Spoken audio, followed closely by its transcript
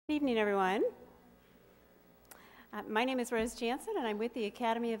Good evening, everyone. My name is Rose Jansen, and I'm with the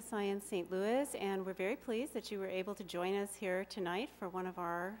Academy of Science St. Louis, and we're very pleased that you were able to join us here tonight for one of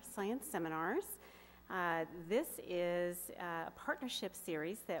our science seminars. This is a partnership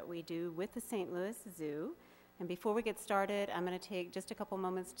series that we do with the St. Louis Zoo. And before we get started, I'm going to take just a couple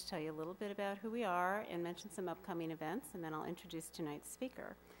moments to tell you a little bit about who we are and mention some upcoming events, and then I'll introduce tonight's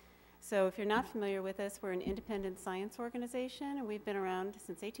speaker. So if you're not familiar with us, we're an independent science organization, and we've been around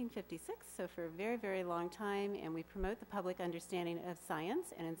since 1856, so for a very, very long time, and we promote the public understanding of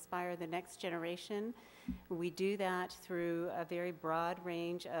science and inspire the next generation. We do that through a very broad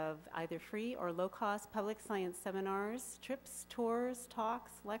range of either free or low-cost public science seminars, trips, tours,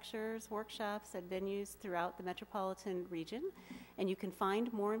 talks, lectures, workshops at venues throughout the metropolitan region. And you can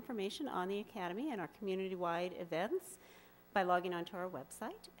find more information on the Academy and our community-wide events by logging onto our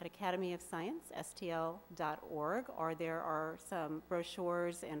website at academyofsciencestl.org, or there are some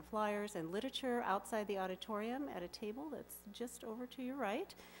brochures and flyers and literature outside the auditorium at a table that's just over to your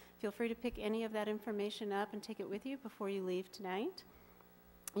right. Feel free to pick any of that information up and take it with you before you leave tonight.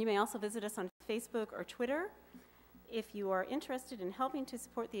 You may also visit us on Facebook or Twitter. If you are interested in helping to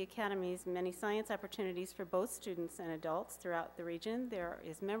support the Academy's many science opportunities for both students and adults throughout the region, there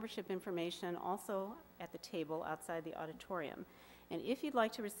is membership information also at the table outside the auditorium. And if you'd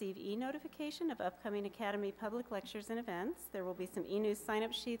like to receive e-notification of upcoming Academy public lectures and events, there will be some e-news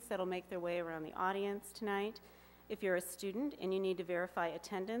sign-up sheets that'll make their way around the audience tonight. If you're a student and you need to verify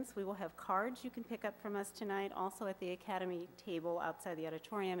attendance, we will have cards you can pick up from us tonight, also at the Academy table outside the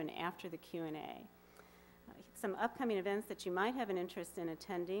auditorium and after the Q&A. Some upcoming events that you might have an interest in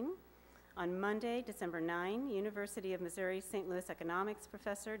attending. On Monday, December 9, University of Missouri St. Louis economics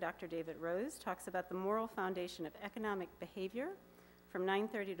professor Dr. David Rose talks about the moral foundation of economic behavior from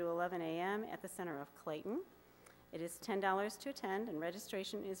 9:30 to 11 a.m. at the Center of Clayton. It is $10 to attend, and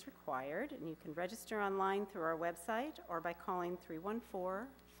registration is required, and you can register online through our website or by calling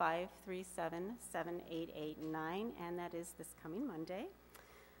 314-537-7889, and that is this coming Monday.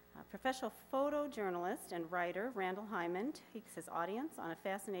 Professional photojournalist and writer Randall Hyman takes his audience on a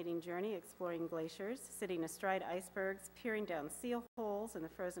fascinating journey exploring glaciers, sitting astride icebergs, peering down seal holes in the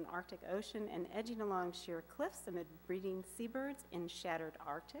frozen Arctic Ocean, and edging along sheer cliffs amid breeding seabirds in shattered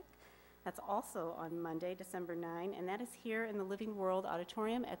Arctic. That's also on Monday, December 9, and that is here in the Living World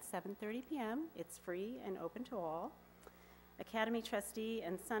Auditorium at 7:30 p.m. It's free and open to all. Academy trustee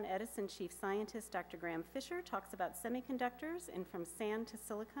and Sun Edison chief scientist Dr. Graham Fisher talks about semiconductors and from sand to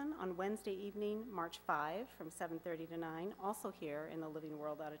silicon on Wednesday evening, March 5 from 7:30 to 9, also here in the Living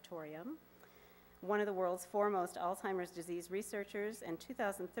World Auditorium. One of the world's foremost Alzheimer's disease researchers and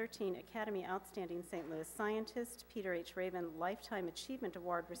 2013 Academy Outstanding St. Louis Scientist, Peter H. Rabin Lifetime Achievement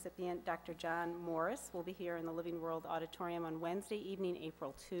Award recipient Dr. John Morris will be here in the Living World Auditorium on Wednesday evening,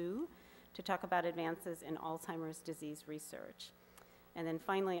 April 2. to talk about advances in Alzheimer's disease research. And then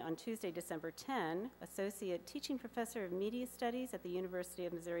finally, on Tuesday, December 10, Associate Teaching Professor of Media Studies at the University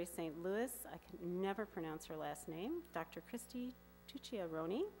of Missouri St. Louis, I can never pronounce her last name, Dr. Christy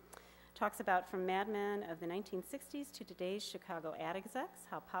Tucciaroni, talks about from Mad Men of the 1960s to today's Chicago ad execs,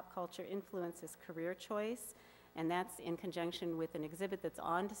 how pop culture influences career choice, and that's in conjunction with an exhibit that's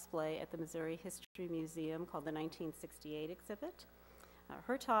on display at the Missouri History Museum called the 1968 exhibit.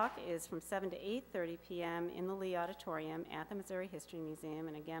 Her talk is from 7 to 8:30 p.m. in the Lee Auditorium at the Missouri History Museum,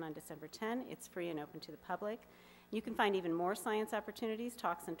 and again on December 10, it's free and open to the public. You can find even more science opportunities,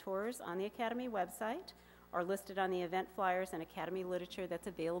 talks, and tours on the Academy website or listed on the event flyers and Academy literature that's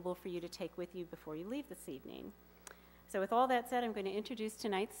available for you to take with you before you leave this evening. So with all that said, I'm going to introduce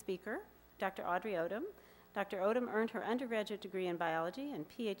tonight's speaker, Dr. Audrey Odom. Dr. Odom earned her undergraduate degree in biology and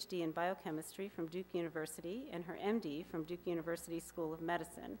Ph.D. in biochemistry from Duke University and her M.D. from Duke University School of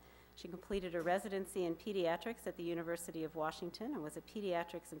Medicine. She completed a residency in pediatrics at the University of Washington and was a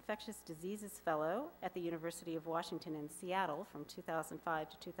pediatrics infectious diseases fellow at the University of Washington in Seattle from 2005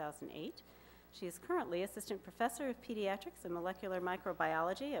 to 2008. She is currently assistant professor of pediatrics and molecular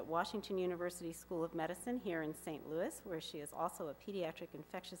microbiology at Washington University School of Medicine here in St. Louis, where she is also a pediatric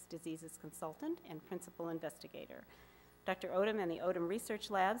infectious diseases consultant and principal investigator. Dr. Odom and the Odom Research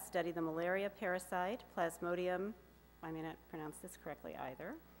Lab study the malaria parasite, Plasmodium, I may not pronounce this correctly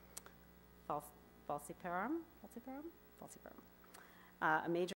either, falciparum, a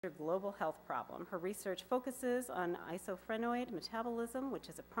major global health problem. Her research focuses on isofrenoid metabolism, which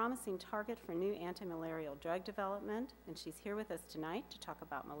is a promising target for new anti-malarial drug development, and she's here with us tonight to talk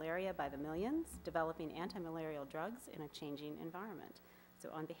about malaria by the millions, developing anti-malarial drugs in a changing environment. So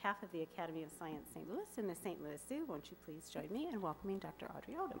on behalf of the Academy of Science St. Louis and the St. Louis Zoo, won't you please join me in welcoming Dr.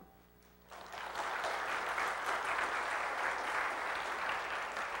 Audrey Odom.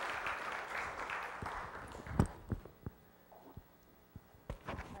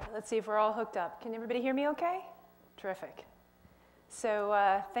 Let's see if we're all hooked up. Can everybody hear me okay? Terrific.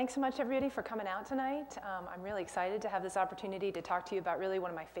 So thanks so much, everybody, for coming out tonight. I'm really excited to have this opportunity to talk to you about really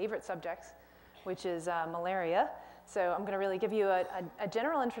one of my favorite subjects, which is malaria. So I'm going to really give you a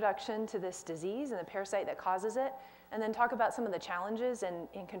general introduction to this disease and the parasite that causes it, and then talk about some of the challenges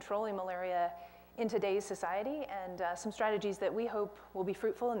in controlling malaria in today's society, and some strategies that we hope will be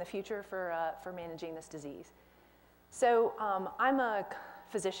fruitful in the future for managing this disease. So I'm a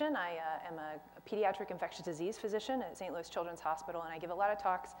physician. I am a pediatric infectious disease physician at St. Louis Children's Hospital, and I give a lot of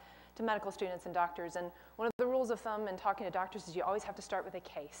talks to medical students and doctors. And one of the rules of thumb in talking to doctors is you always have to start with a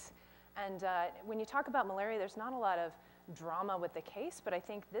case. And when you talk about malaria, there's not a lot of drama with the case, but I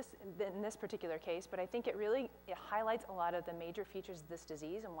think in this particular case, but I think it highlights a lot of the major features of this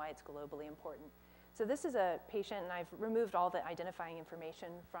disease and why it's globally important. So this is a patient, and I've removed all the identifying information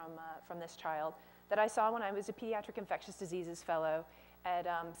from this child that I saw when I was a pediatric infectious diseases fellow at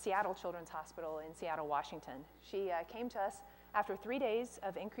Seattle Children's Hospital in Seattle, Washington. She came to us after 3 days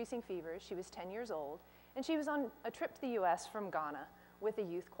of increasing fevers. She was 10 years old, and she was on a trip to the US from Ghana with a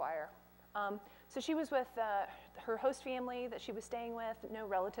youth choir. So she was with her host family that she was staying with. No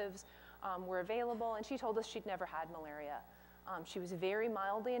relatives were available, and she told us she'd never had malaria. She was very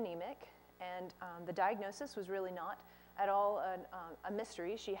mildly anemic, and the diagnosis was really not at all a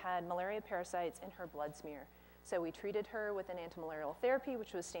mystery. She had malaria parasites in her blood smear. So we treated her with an anti-malarial therapy,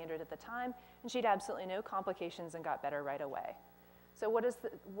 which was standard at the time, and she had absolutely no complications and got better right away. So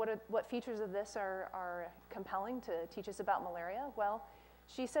what features of this are compelling to teach us about malaria? Well,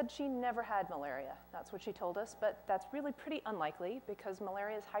 she said she never had malaria. That's what she told us, but that's really pretty unlikely because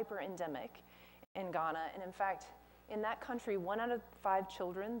malaria is hyper-endemic in Ghana, and in fact, in that country, 1 out of 5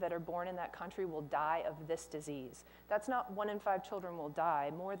 children that are born in that country will die of this disease. That's not 1 in 5 children will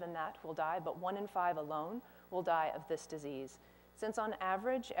die, more than that will die, but 1 in 5 alone will die of this disease. Since on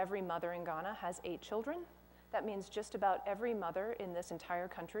average, every mother in Ghana has 8 children, that means just about every mother in this entire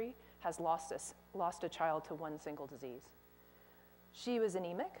country has lost a child to one single disease. She was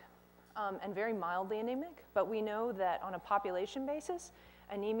anemic, and very mildly anemic, but we know that on a population basis,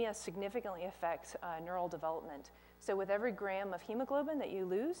 anemia significantly affects neural development. So with every gram of hemoglobin that you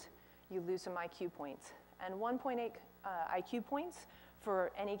lose some IQ points. And 1.8 IQ points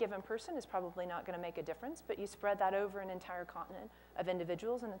for any given person is probably not going to make a difference, but you spread that over an entire continent of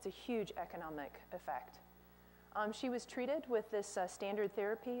individuals, and it's a huge economic effect. She was treated with this standard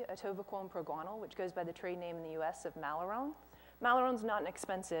therapy, atovaquone proguanil, which goes by the trade name in the US of Malaron. Malaron's not an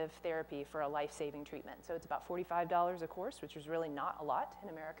expensive therapy for a life-saving treatment, so it's about $45 a course, which is really not a lot in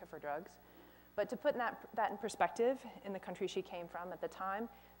America for drugs. But to put that in perspective, in the country she came from at the time,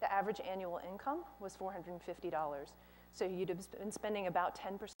 the average annual income was $450. So you'd have been spending about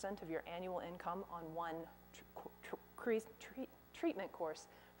 10% of your annual income on one treatment course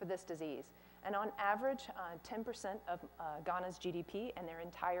for this disease. And on average, 10% of Ghana's GDP and their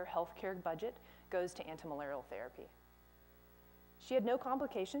entire healthcare budget goes to anti-malarial therapy. She had no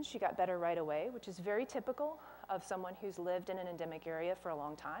complications. She got better right away, which is very typical of someone who's lived in an endemic area for a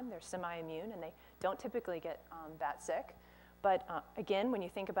long time. They're semi-immune, and they don't typically get that sick. But again, when you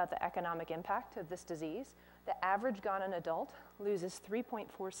think about the economic impact of this disease, the average Ghanaian adult loses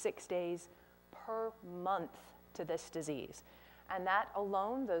 3.46 days per month to this disease. And that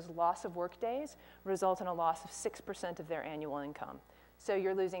alone, those loss of work days, result in a loss of 6% of their annual income. So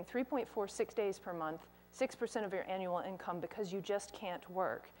you're losing 3.46 days per month, 6% of your annual income because you just can't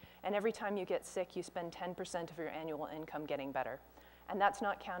work. And every time you get sick, you spend 10% of your annual income getting better. And that's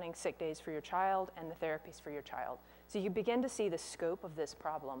not counting sick days for your child and the therapies for your child. So you begin to see the scope of this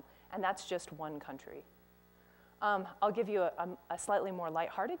problem, and that's just one country. I'll give you a slightly more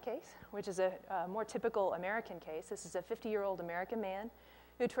lighthearted case, which is a more typical American case. This is a 50-year-old American man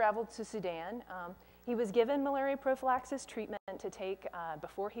who traveled to Sudan. He was given malaria prophylaxis treatment to take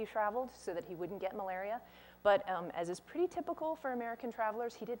before he traveled so that he wouldn't get malaria. But as is pretty typical for American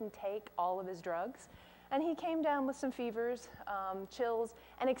travelers, he didn't take all of his drugs. And he came down with some fevers, chills,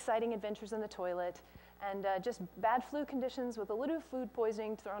 and exciting adventures in the toilet, and just bad flu conditions with a little food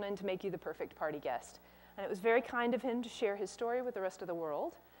poisoning thrown in to make you the perfect party guest. And it was very kind of him to share his story with the rest of the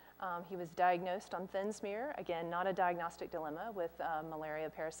world. He was diagnosed on thin smear, again, not a diagnostic dilemma, with malaria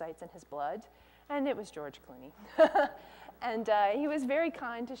parasites in his blood. And it was George Clooney. And he was very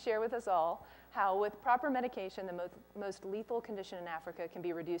kind to share with us all how with proper medication, the most lethal condition in Africa can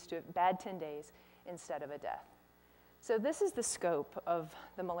be reduced to a bad 10 days instead of a death. So this is the scope of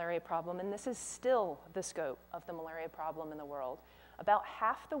the malaria problem, and this is still the scope of the malaria problem in the world. About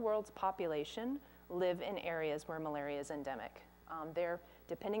half the world's population live in areas where malaria is endemic. There,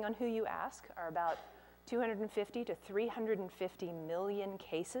 depending on who you ask, are about 250 to 350 million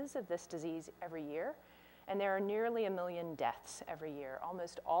cases of this disease every year, and there are nearly 1 million deaths every year.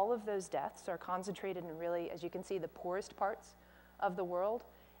 Almost all of those deaths are concentrated in really, as you can see, the poorest parts of the world,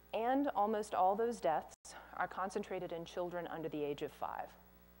 and almost all those deaths are concentrated in children under the age of 5.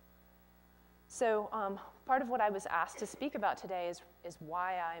 So part of what I was asked to speak about today is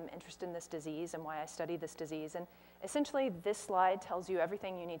why I'm interested in this disease and why I study this disease. And essentially, this slide tells you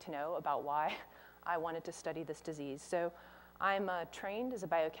everything you need to know about why I wanted to study this disease. So I'm trained as a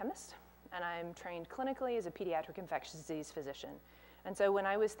biochemist, and I'm trained clinically as a pediatric infectious disease physician. And so when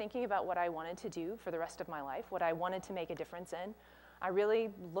I was thinking about what I wanted to do for the rest of my life, what I wanted to make a difference in, I really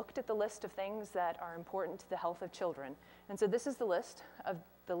looked at the list of things that are important to the health of children. And so this is the list of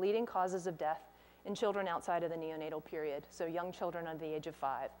the leading causes of death in children outside of the neonatal period, so young children under the age of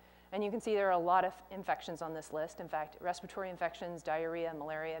 5. And you can see there are a lot of infections on this list. In fact, respiratory infections, diarrhea,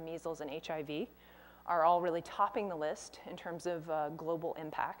 malaria, measles, and HIV are all really topping the list in terms of global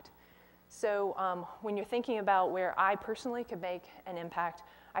impact. So when you're thinking about where I personally could make an impact,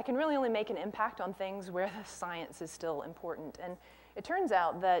 I can really only make an impact on things where the science is still important. And it turns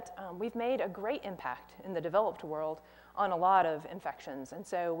out that we've made a great impact in the developed world on a lot of infections. And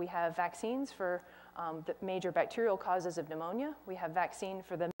so we have vaccines for the major bacterial causes of pneumonia. We have vaccine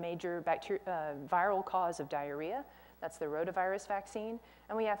for the major viral cause of diarrhea. That's the rotavirus vaccine.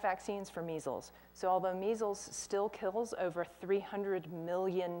 And we have vaccines for measles. So although measles still kills over 300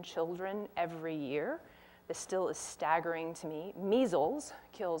 million children every year, this still is staggering to me. Measles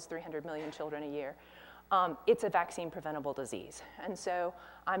kills 300 million children a year. It's a vaccine-preventable disease. And so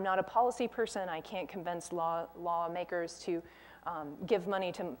I'm not a policy person. I can't convince lawmakers to give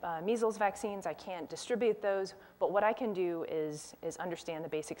money to measles vaccines. I can't distribute those. But what I can do is understand the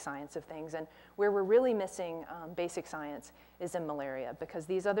basic science of things. And where we're really missing basic science is in malaria, because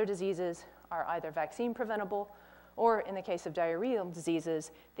these other diseases are either vaccine-preventable, or in the case of diarrheal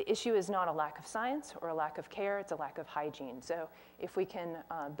diseases, the issue is not a lack of science or a lack of care, it's a lack of hygiene. So if we can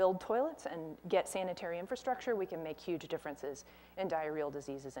build toilets and get sanitary infrastructure, we can make huge differences in diarrheal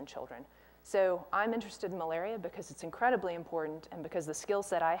diseases in children. So I'm interested in malaria because it's incredibly important, and because the skill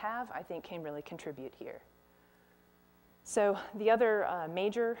set I have, I think, can really contribute here. So the other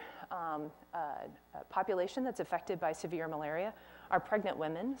major population that's affected by severe malaria are pregnant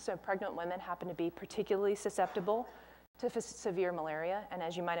women. So pregnant women happen to be particularly susceptible to severe malaria. And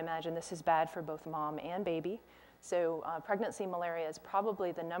as you might imagine, this is bad for both mom and baby. So pregnancy malaria is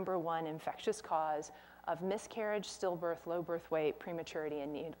probably the #1 infectious cause of miscarriage, stillbirth, low birth weight, prematurity,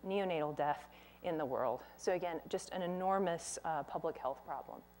 and neonatal death in the world. So again, just an enormous public health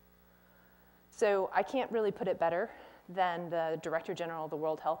problem. So I can't really put it better than the Director General of the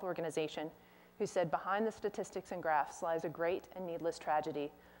World Health Organization, who said, behind the statistics and graphs lies a great and needless tragedy.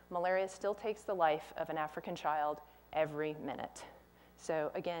 Malaria still takes the life of an African child every minute.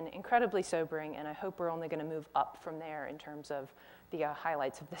 So again, incredibly sobering, and I hope we're only going to move up from there in terms of the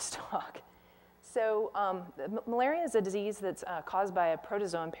highlights of this talk. So malaria is a disease that's caused by a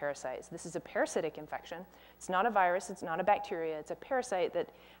protozoan parasite. So this is a parasitic infection. It's not a virus, it's not a bacteria, it's a parasite that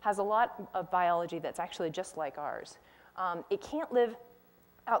has a lot of biology that's actually just like ours. It can't live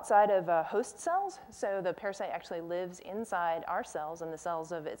outside of host cells, so the parasite actually lives inside our cells and the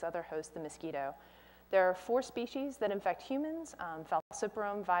cells of its other host, the mosquito. There are 4 species that infect humans,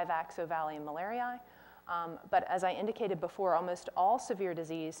 falciparum, vivax, ovale, and malariae. But as I indicated before, almost all severe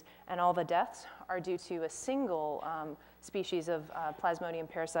disease and all the deaths are due to a single species of plasmodium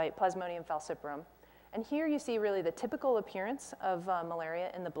parasite, Plasmodium falciparum. And here you see really the typical appearance of malaria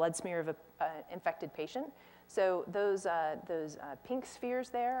in the blood smear of an infected patient. So those pink spheres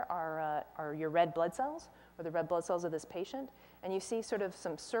there are your red blood cells, or the red blood cells of this patient. And you see sort of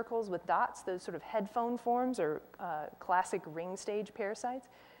some circles with dots, those sort of headphone forms, or classic ring stage parasites.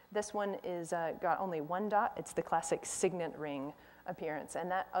 This one is got only 1 dot. It's the classic signet ring appearance. And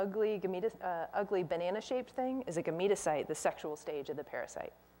that ugly banana-shaped thing is a gametocyte, the sexual stage of the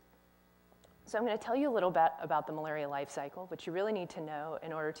parasite. So I'm going to tell you a little bit about the malaria life cycle, which you really need to know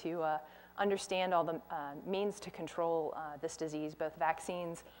in order to understand all the means to control this disease, both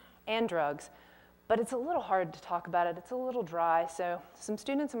vaccines and drugs. But it's a little hard to talk about it. It's a little dry. So some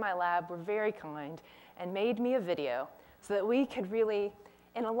students in my lab were very kind and made me a video so that we could really,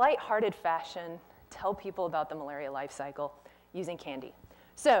 in a lighthearted fashion, tell people about the malaria life cycle using candy.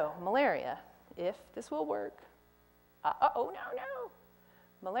 So malaria, if this will work. Oh, no.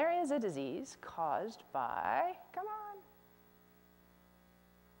 Malaria is a disease caused by, come on.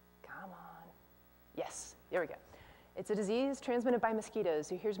 Yes, there we go. It's a disease transmitted by mosquitoes.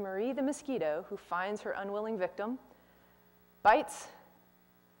 So here's Marie the mosquito, who finds her unwilling victim, bites,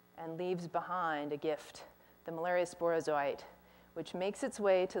 and leaves behind a gift, the malaria sporozoite, which makes its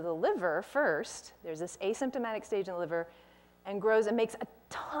way to the liver first. There's this asymptomatic stage in the liver, and grows and makes a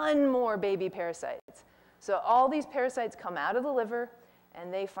ton more baby parasites. So all these parasites come out of the liver,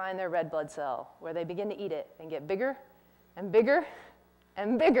 and they find their red blood cell, where they begin to eat it and get bigger and bigger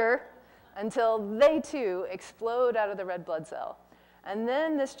and bigger until they too explode out of the red blood cell. And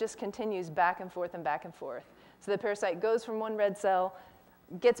then this just continues back and forth and back and forth. So the parasite goes from one red cell,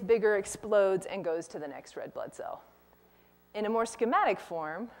 gets bigger, explodes, and goes to the next red blood cell. In a more schematic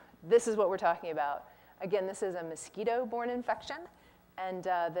form, this is what we're talking about. Again, this is a mosquito-borne infection. And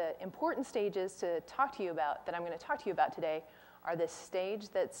the important stages to talk to you about, that I'm going to talk to you about today, are this stage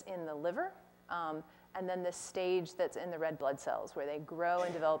that's in the liver, and then this stage that's in the red blood cells, where they grow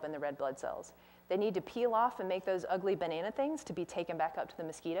and develop in the red blood cells. They need to peel off and make those ugly banana things to be taken back up to the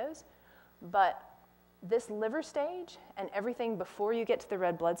mosquitoes. But this liver stage and everything before you get to the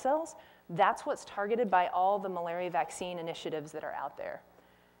red blood cells, that's what's targeted by all the malaria vaccine initiatives that are out there.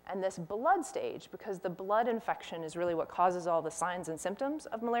 And this blood stage, because the blood infection is really what causes all the signs and symptoms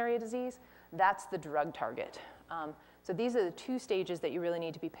of malaria disease, that's the drug target. So these are the two stages that you really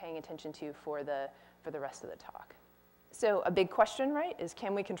need to be paying attention to for the rest of the talk. So a big question, right, is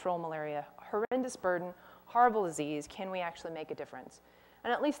can we control malaria? Horrendous burden, horrible disease, can we actually make a difference?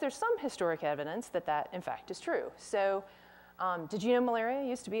 And at least there's some historic evidence that that, in fact, is true. So did you know malaria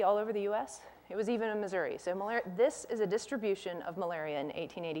used to be all over the US? It was even in Missouri. So this is a distribution of malaria in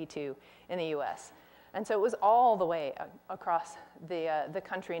 1882 in the US. And so it was all the way across the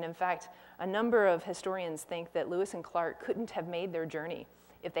country. And in fact, a number of historians think that Lewis and Clark couldn't have made their journey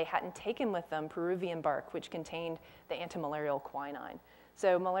if they hadn't taken with them Peruvian bark, which contained the anti-malarial quinine.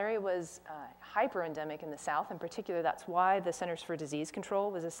 So malaria was hyper-endemic in the South. In particular, that's why the Centers for Disease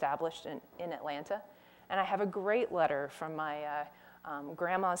Control was established in Atlanta. And I have a great letter from my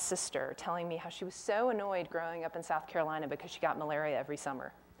grandma's sister telling me how she was so annoyed growing up in South Carolina because she got malaria every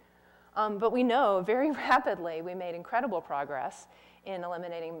summer. But we know very rapidly we made incredible progress in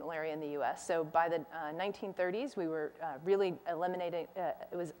eliminating malaria in the US. So by the 1930s, we were really eliminating,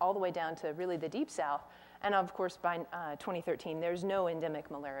 it was all the way down to really the deep South. And of course, by 2013, there's no endemic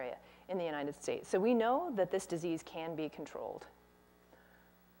malaria in the United States. So we know that this disease can be controlled.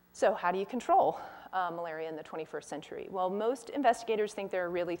 So how do you control malaria in the 21st century? Well, most investigators think there are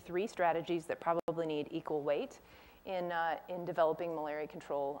really three strategies that probably need equal weight in developing malaria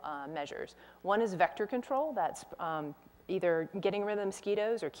control measures. One is vector control. That's either getting rid of the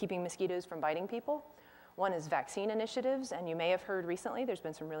mosquitoes or keeping mosquitoes from biting people. One is vaccine initiatives, and you may have heard recently there's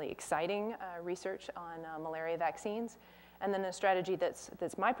been some really exciting research on malaria vaccines. And then a strategy that's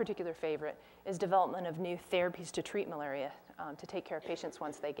my particular favorite is development of new therapies to treat malaria, to take care of patients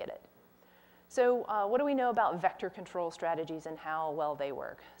once they get it. So what do we know about vector control strategies and how well they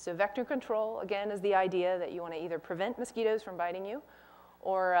work? So vector control, again, is the idea that you want to either prevent mosquitoes from biting you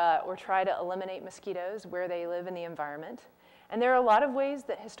or try to eliminate mosquitoes where they live in the environment. And there are a lot of ways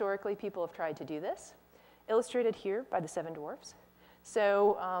that historically people have tried to do this, illustrated here by the 7 dwarfs.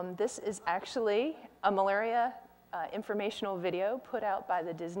 So this is actually a malaria informational video put out by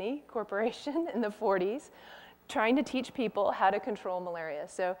the Disney Corporation in the 40s, trying to teach people how to control malaria.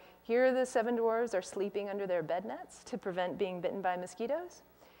 So here the 7 dwarves are sleeping under their bed nets to prevent being bitten by mosquitoes.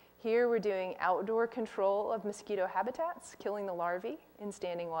 Here we're doing outdoor control of mosquito habitats, killing the larvae in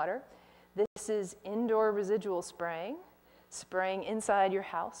standing water. This is indoor residual spraying, spraying inside your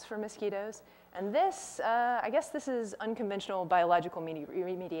house for mosquitoes. And this, I guess this is unconventional biological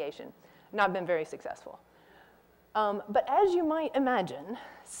remediation. Not been very successful. But as you might imagine,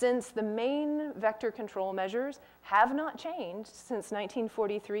 since the main vector control measures have not changed since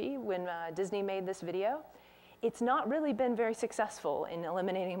 1943 when Disney made this video, it's not really been very successful in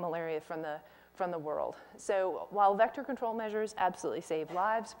eliminating malaria from the world. So while vector control measures absolutely save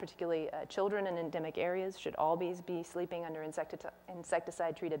lives, particularly children in endemic areas should always be sleeping under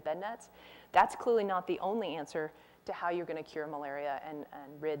insecticide-treated bed nets, that's clearly not the only answer to how you're going to cure malaria and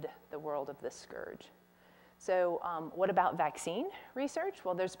rid the world of this scourge. So what about vaccine research?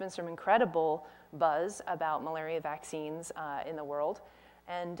 Well, there's been some incredible buzz about malaria vaccines in the world.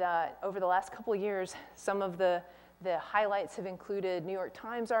 And over the last couple of years, some of the highlights have included New York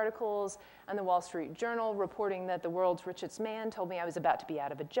Times articles and the Wall Street Journal reporting that the world's richest man told me I was about to be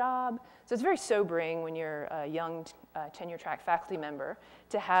out of a job. So it's very sobering when you're a young tenure-track faculty member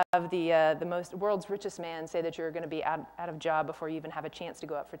to have the world's richest man say that you're going to be out of job before you even have a chance to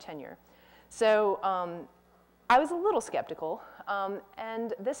go up for tenure. So I was a little skeptical,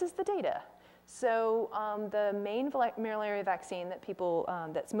 and this is the data. So the main malaria vaccine that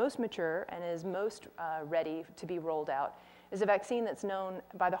that's most mature and is most ready to be rolled out is a vaccine that's known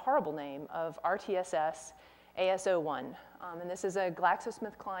by the horrible name of RTS AS01. And this is a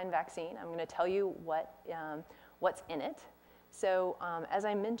GlaxoSmithKline vaccine. I'm going to tell you what's in it. So as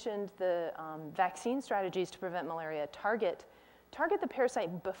I mentioned, the vaccine strategies to prevent malaria target the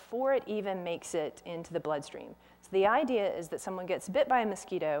parasite before it even makes it into the bloodstream. So the idea is that someone gets bit by a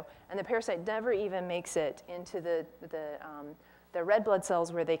mosquito and the parasite never even makes it into the red blood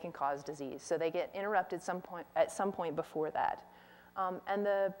cells where they can cause disease. So they get interrupted at some point before that. And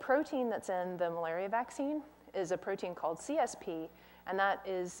the protein that's in the malaria vaccine is a protein called CSP, and that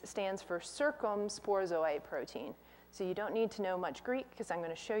stands for circumsporozoite protein. So you don't need to know much Greek because I'm going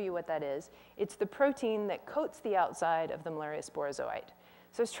to show you what that is. It's the protein that coats the outside of the malaria sporozoite.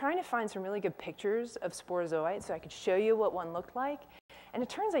 So I was trying to find some really good pictures of sporozoites so I could show you what one looked like. And it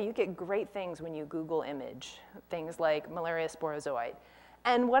turns out you get great things when you Google image, things like malaria sporozoite.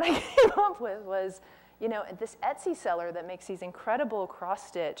 And what I came up with was, this Etsy seller that makes these incredible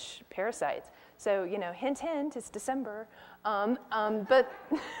cross-stitch parasites. So, hint, hint, it's December. But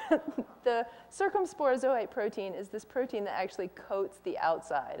the circumsporozoite protein is this protein that actually coats the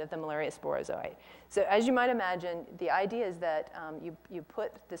outside of the malaria sporozoite. So as you might imagine, the idea is that you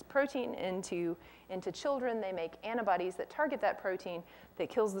put this protein into children. They make antibodies that target that protein that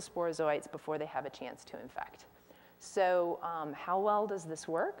kills the sporozoites before they have a chance to infect. So how well does this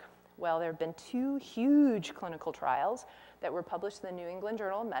work? Well, there have been 2 huge clinical trials that were published in the New England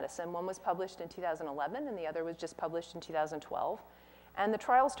Journal of Medicine. One was published in 2011, and the other was just published in 2012. And the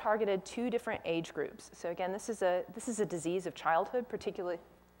trials targeted 2 different age groups. So again, this is a disease of childhood, particularly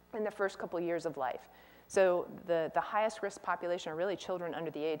in the first couple of years of life. So the highest risk population are really children under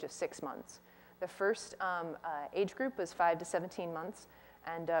the age of 6 months. The first age group was 5 to 17 months.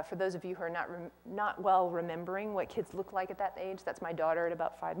 And for those of you who are not well remembering what kids look like at that age, that's my daughter at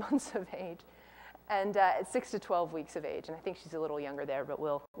about 5 months of age. And at 6 to 12 weeks of age. And I think she's a little younger there, but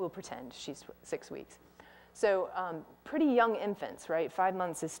we'll pretend she's 6 weeks. So pretty young infants, right? 5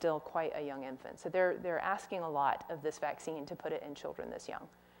 months is still quite a young infant. So they're asking a lot of this vaccine to put it in children this young.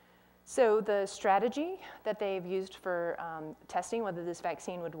 So the strategy that they've used for testing whether this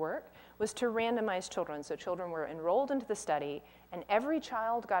vaccine would work was to randomize children. So children were enrolled into the study, and every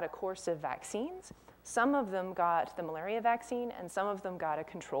child got a course of vaccines. Some of them got the malaria vaccine, and some of them got a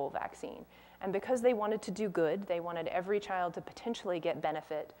control vaccine. And because they wanted to do good, they wanted every child to potentially get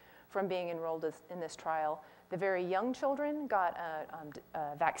benefit from being enrolled in this trial. The very young children got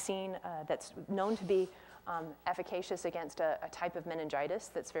a vaccine that's known to be efficacious against a type of meningitis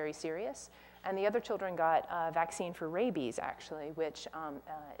that's very serious. And the other children got a vaccine for rabies, actually, which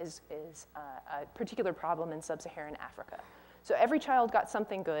is a particular problem in sub-Saharan Africa. So every child got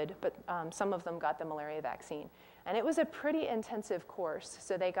something good, but some of them got the malaria vaccine. And it was a pretty intensive course.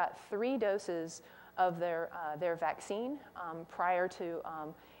 So they got 3 doses of their vaccine prior to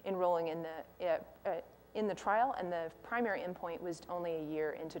enrolling in the trial, and the primary endpoint was only a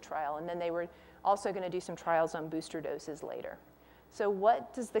year into trial. And then they were also going to do some trials on booster doses later. So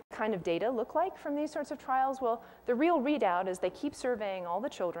what does the kind of data look like from these sorts of trials? Well, the real readout is they keep surveying all the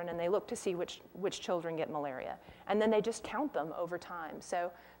children, and they look to see which children get malaria. And then they just count them over time.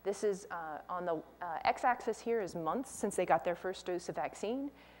 So this is on the x-axis here is months since they got their first dose of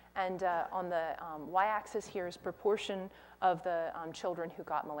vaccine. And on the y-axis here is proportion of the children who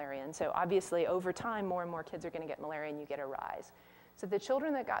got malaria. And so obviously over time, more and more kids are going to get malaria, and you get a rise. So the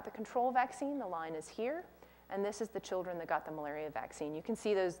children that got the control vaccine, the line is here. And this is the children that got the malaria vaccine. You can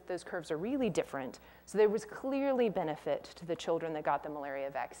see those curves are really different. So there was clearly benefit to the children that got the malaria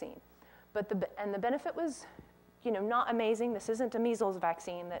vaccine. But the benefit was, not amazing. This isn't a measles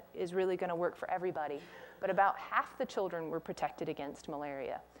vaccine that is really going to work for everybody. But about half the children were protected against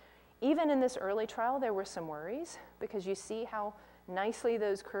malaria. Even in this early trial, there were some worries, because you see how nicely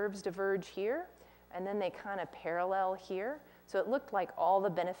those curves diverge here, and then they kind of parallel here. So it looked like all the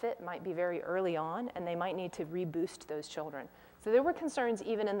benefit might be very early on, and they might need to reboost those children. So there were concerns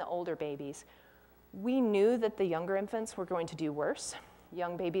even in the older babies. We knew that the younger infants were going to do worse.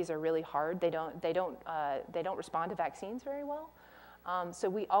 Young babies are really hard. They don't respond to vaccines very well. So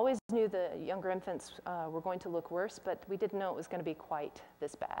we always knew the younger infants were going to look worse, but we didn't know it was going to be quite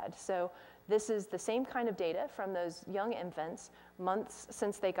this bad. So this is the same kind of data from those young infants, months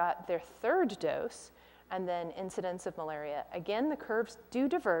since they got their 3rd dose, and then incidence of malaria. Again, the curves do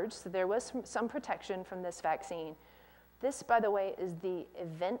diverge, so there was some protection from this vaccine. This, by the way, is the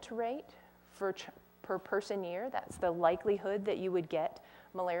event rate per person year. That's the likelihood that you would get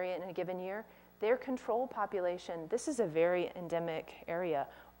malaria in a given year. Their control population, this is a very endemic area.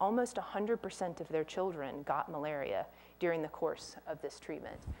 Almost 100% of their children got malaria during the course of this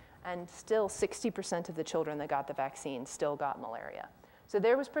treatment. and still 60% of the children that got the vaccine still got malaria. So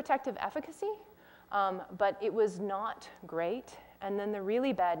there was protective efficacy, but it was not great. And then the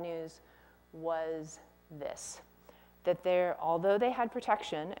really bad news was this, that although they had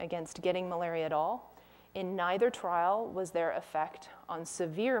protection against getting malaria at all, in neither trial was there effect on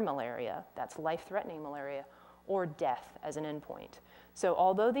severe malaria, that's life-threatening malaria, or death as an endpoint. So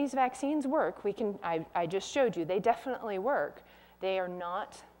although these vaccines work, I just showed you, they definitely work, they are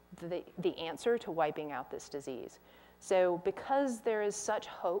not the answer to wiping out this disease. So because there is such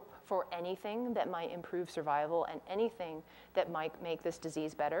hope for anything that might improve survival and anything that might make this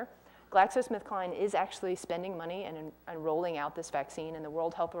disease better, GlaxoSmithKline is actually spending money and rolling out this vaccine, and the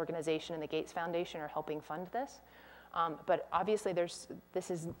World Health Organization and the Gates Foundation are helping fund this. But obviously this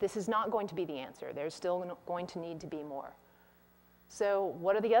is not going to be the answer. There's still going to need to be more. So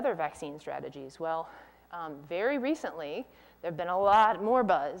what are the other vaccine strategies? Well, very recently, there have been a lot more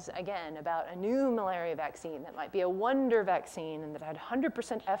buzz, again, about a new malaria vaccine that might be a wonder vaccine and that had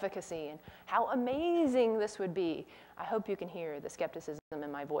 100% efficacy and how amazing this would be. I hope you can hear the skepticism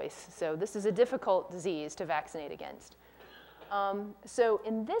in my voice. So this is a difficult disease to vaccinate against. So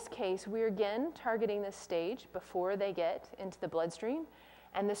in this case, we're again targeting this stage before they get into the bloodstream.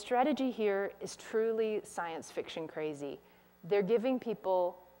 And the strategy here is truly science fiction crazy. They're giving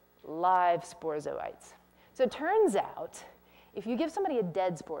people live sporozoites. So it turns out, if you give somebody a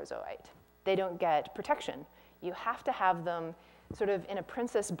dead sporozoite, they don't get protection. You have to have them sort of in a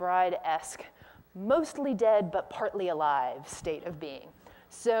Princess Bride-esque, mostly dead but partly alive state of being.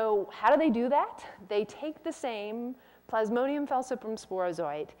 So how do they do that? They take the same Plasmodium falciparum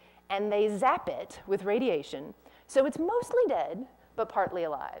sporozoite and they zap it with radiation. So it's mostly dead but partly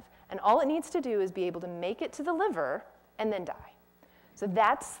alive. And all it needs to do is be able to make it to the liver and then die. So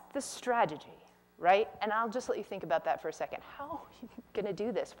that's the strategy, right? And I'll just let you think about that for a second. How are you going to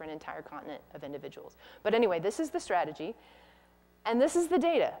do this for an entire continent of individuals? But anyway, this is the strategy, and this is the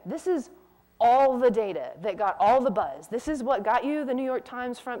data. This is all the data that got all the buzz. This is what got you the New York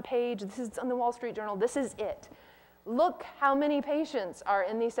Times front page. This is on the Wall Street Journal. This is it. Look how many patients are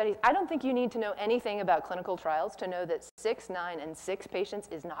in these studies. I don't think you need to know anything about clinical trials to know that 6, 9, and 6 patients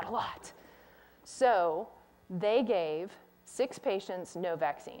is not a lot. So they gave 6 patients no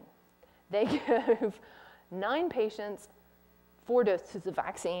vaccine. They gave 9 patients 4 doses of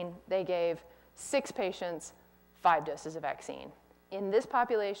vaccine. They gave 6 patients 5 doses of vaccine. In this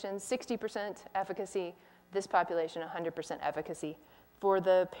population, 60% efficacy. This population, 100% efficacy. For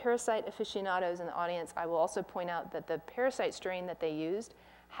the parasite aficionados in the audience, I will also point out that the parasite strain that they used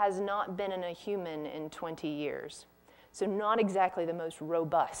has not been in a human in 20 years. So not exactly the most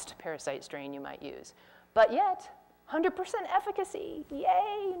robust parasite strain you might use. But yet, 100% efficacy,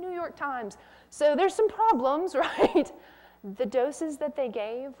 yay, New York Times. So there's some problems, right? The doses that they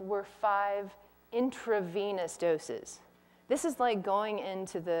gave were 5 intravenous doses. This is like going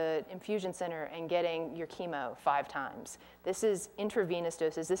into the infusion center and getting your chemo 5 times. This is intravenous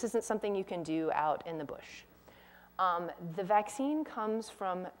doses. This isn't something you can do out in the bush. The vaccine comes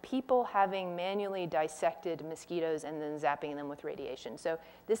from people having manually dissected mosquitoes and then zapping them with radiation. So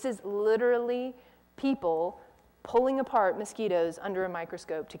this is literally people pulling apart mosquitoes under a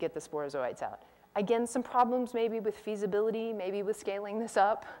microscope to get the sporozoites out. Again, some problems maybe with feasibility, maybe with scaling this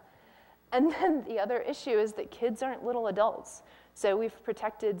up. And then the other issue is that kids aren't little adults. So we've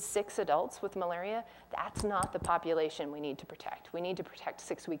protected 6 adults with malaria. That's not the population we need to protect. We need to protect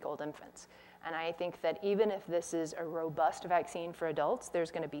 6-week-old infants. And I think that even if this is a robust vaccine for adults,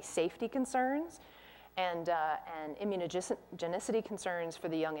 there's going to be safety concerns and immunogenicity concerns for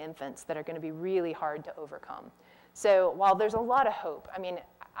the young infants that are going to be really hard to overcome. So while there's a lot of hope, I mean,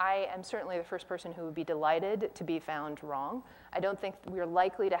 I am certainly the first person who would be delighted to be found wrong. I don't think we're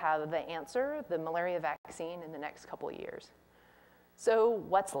likely to have the answer, the malaria vaccine, in the next couple of years. So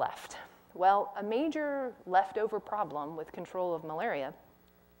what's left? Well, a major leftover problem with control of malaria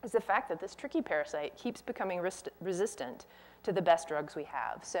is the fact that this tricky parasite keeps becoming resistant to the best drugs we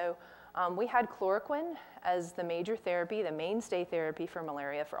have. So we had chloroquine as the major therapy, the mainstay therapy for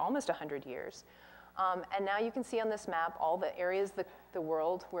malaria for almost 100 years. And now you can see on this map all the areas of the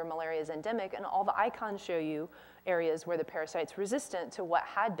world where malaria is endemic, and all the icons show you areas where the parasite's resistant to what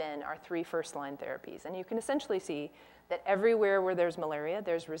had been our 3 first-line therapies. And you can essentially see that everywhere where there's malaria,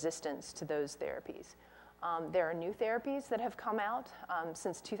 there's resistance to those therapies. There are new therapies that have come out.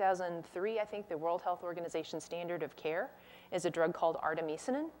 Since 2003, I think the World Health Organization standard of care is a drug called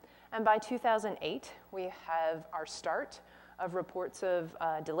artemisinin. And by 2008, we have our start of reports of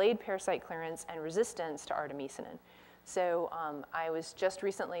delayed parasite clearance and resistance to artemisinin. So I was just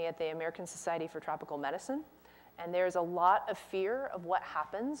recently at the American Society for Tropical Medicine, And there's a lot of fear of what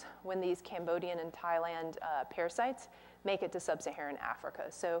happens when these Cambodian and Thailand parasites make it to sub-Saharan Africa.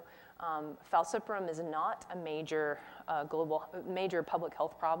 So falciparum is not a major major public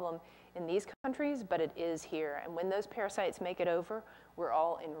health problem in these countries, but it is here. And when those parasites make it over, we're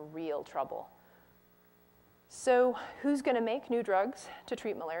all in real trouble. So who's going to make new drugs to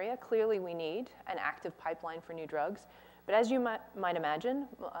treat malaria? Clearly we need an active pipeline for new drugs. But as you might imagine,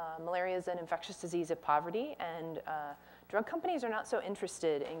 malaria is an infectious disease of poverty, and drug companies are not so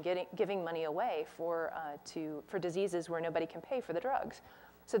interested in giving money away for diseases where nobody can pay for the drugs.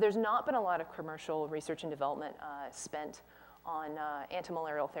 So there's not been a lot of commercial research and development spent on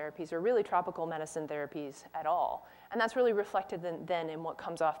anti-malarial therapies or really tropical medicine therapies at all. And that's really reflected then in what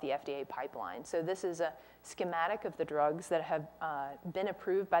comes off the FDA pipeline. So this is a schematic of the drugs that have been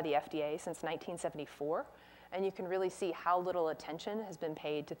approved by the FDA since 1974. And you can really see how little attention has been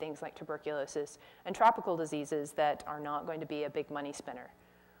paid to things like tuberculosis and tropical diseases that are not going to be a big money spinner.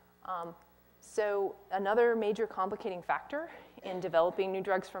 So another major complicating factor in developing new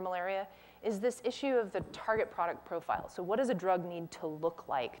drugs for malaria is this issue of the target product profile. So what does a drug need to look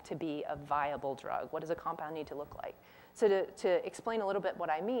like to be a viable drug? What does a compound need to look like? So to explain a little bit what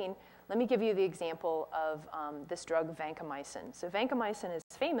I mean, let me give you the example of this drug vancomycin. So vancomycin is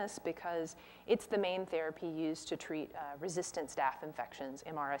famous because it's the main therapy used to treat resistant staph infections,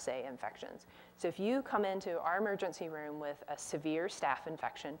 MRSA infections. So if you come into our emergency room with a severe staph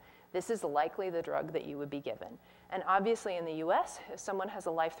infection, this is likely the drug that you would be given. And obviously in the US, if someone has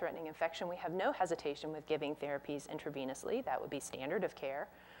a life-threatening infection, we have no hesitation with giving therapies intravenously. That would be standard of care.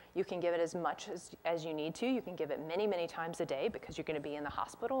 You can give it as much as you need to. You can give it many, many times a day because you're going to be in the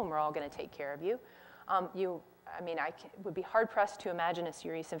hospital and we're all going to take care of you. I would be hard-pressed to imagine a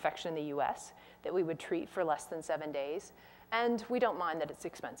serious infection in the US that we would treat for less than 7 days. And we don't mind that it's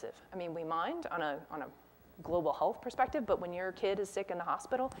expensive. I mean, we mind on a global health perspective, but when your kid is sick in the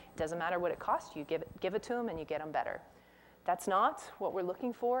hospital, it doesn't matter what it costs, you give it to them and you get them better. That's not what we're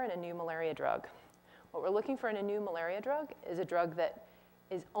looking for in a new malaria drug. What we're looking for in a new malaria drug is a drug that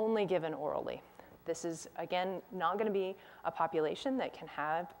is only given orally. This is, again, not going to be a population that can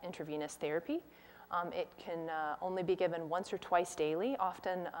have intravenous therapy. It can only be given once or twice daily.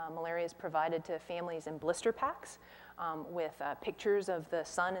 Often malaria is provided to families in blister packs with pictures of the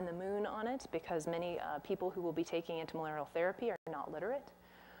sun and the moon on it because many people who will be taking anti-malarial therapy are not literate.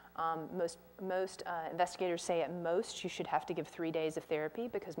 Most investigators say at most you should have to give 3 days of therapy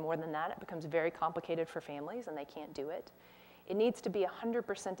because more than that it becomes very complicated for families and they can't do it. It needs to be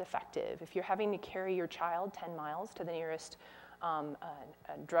 100% effective. If you're having to carry your child 10 miles to the nearest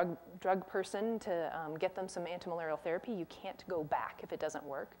drug person to get them some anti-malarial therapy, you can't go back if it doesn't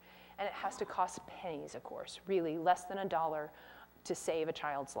work. And it has to cost pennies, of course, really less than $1 to save a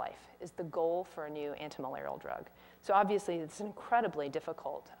child's life is the goal for a new anti-malarial drug. So obviously it's an incredibly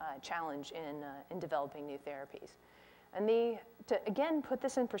difficult challenge in developing new therapies. And to again put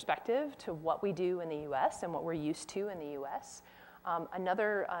this in perspective to what we do in the US and what we're used to in the US,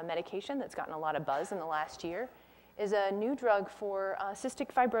 another medication that's gotten a lot of buzz in the last year is a new drug for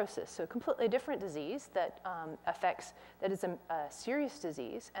cystic fibrosis, so a completely different disease that is a serious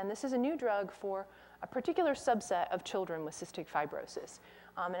disease. And this is a new drug for a particular subset of children with cystic fibrosis.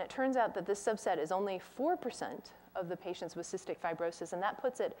 And it turns out that this subset is only 4% of the patients with cystic fibrosis, and that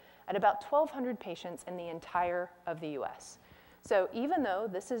puts it at about 1,200 patients in the entire of the US. So even though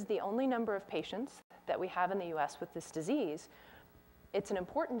this is the only number of patients that we have in the US with this disease, it's an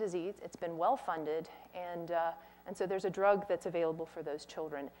important disease, it's been well funded, and so there's a drug that's available for those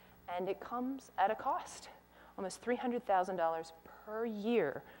children, and it comes at a cost, almost $300,000 per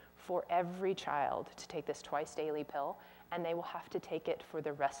year for every child to take this twice daily pill, and they will have to take it for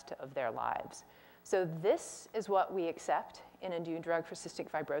the rest of their lives. So this is what we accept in a new drug for cystic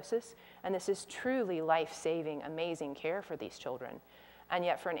fibrosis, and this is truly life-saving, amazing care for these children. And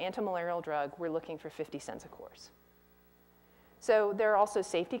yet for an anti-malarial drug, we're looking for 50 cents a course. So there are also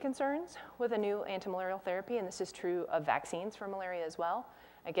safety concerns with a new anti-malarial therapy, and this is true of vaccines for malaria as well.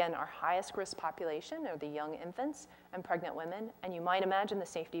 Again, our highest risk population are the young infants and pregnant women, and you might imagine the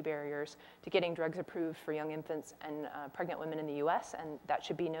safety barriers to getting drugs approved for young infants and pregnant women in the US, and that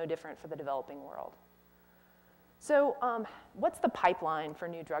should be no different for the developing world. So what's the pipeline for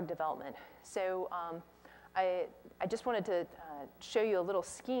new drug development? So I just wanted to show you a little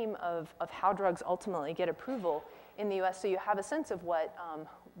scheme of how drugs ultimately get approval in the US so you have a sense of what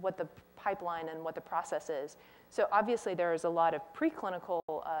the pipeline and what the process is. So obviously there is a lot of preclinical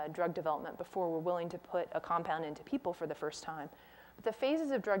drug development before we're willing to put a compound into people for the first time. But the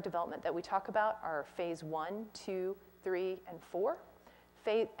phases of drug development that we talk about are phase 1, 2, 3, and 4.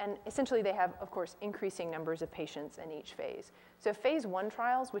 And essentially they have, of course, increasing numbers of patients in each phase. So phase 1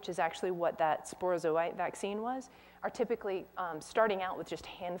 trials, which is actually what that sporozoite vaccine was, are typically starting out with just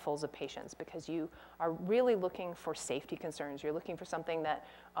handfuls of patients because you are really looking for safety concerns. You're looking for something that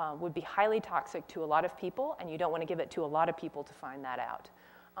would be highly toxic to a lot of people, and you don't want to give it to a lot of people to find that out.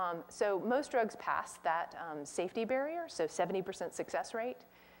 So most drugs pass that safety barrier, so 70% success rate.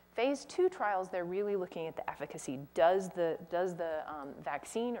 Phase 2 trials, they're really looking at the efficacy. Does the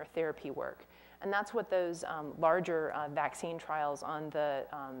vaccine or therapy work? And that's what those larger vaccine trials on the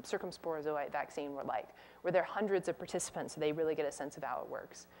circumsporozoite vaccine were like, where there are hundreds of participants, so they really get a sense of how it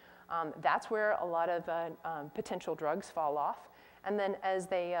works. That's where a lot of potential drugs fall off. And then as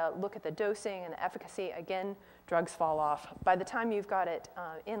they look at the dosing and the efficacy, again, drugs fall off. By the time you've got it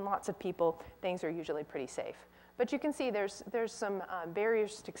in lots of people, things are usually pretty safe. But you can see there's some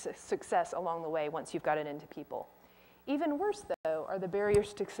barriers to success along the way once you've got it into people. Even worse, though, are the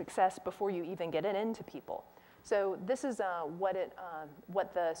barriers to success before you even get it into people. So this is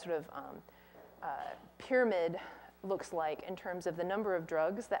what the sort of pyramid looks like in terms of the number of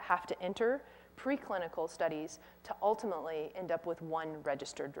drugs that have to enter preclinical studies to ultimately end up with one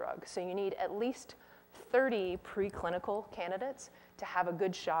registered drug. So you need at least 30 preclinical candidates to have a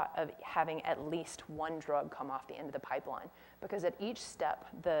good shot of having at least one drug come off the end of the pipeline, because at each step,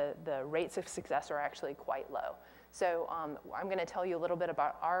 the rates of success are actually quite low. So I'm going to tell you a little bit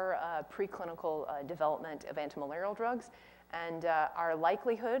about our preclinical development of antimalarial drugs, and our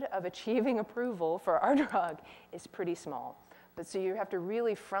likelihood of achieving approval for our drug is pretty small. But so you have to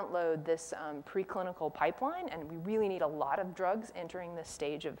really front load this preclinical pipeline, and we really need a lot of drugs entering this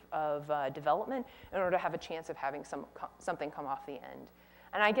stage of development in order to have a chance of having something come off the end.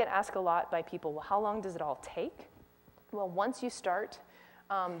 And I get asked a lot by people, well, how long does it all take? Well, once you start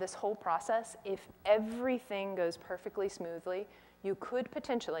this whole process, if everything goes perfectly smoothly, you could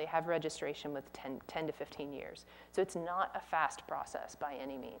potentially have registration with 10 to 15 years. So it's not a fast process by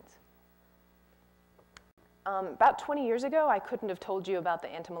any means. About 20 years ago, I couldn't have told you about the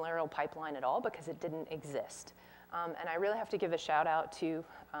antimalarial pipeline at all because it didn't exist. And I really have to give a shout out to,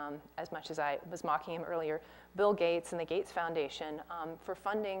 as much as I was mocking him earlier, Bill Gates and the Gates Foundation for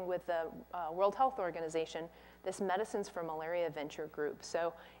funding with the World Health Organization this Medicines for Malaria venture group.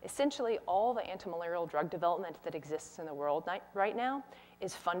 So essentially all the antimalarial drug development that exists in the world right now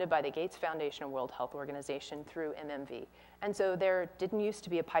is funded by the Gates Foundation and World Health Organization through MMV. And so there didn't used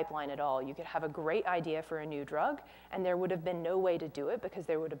to be a pipeline at all. You could have a great idea for a new drug, and there would have been no way to do it because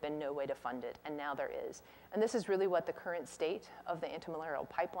there would have been no way to fund it, and now there is. And this is really what the current state of the antimalarial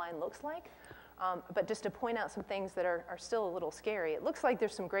pipeline looks like. But just to point out some things that are still a little scary, it looks like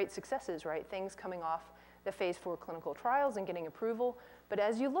there's some great successes, right? Things coming off the phase 4 clinical trials and getting approval. But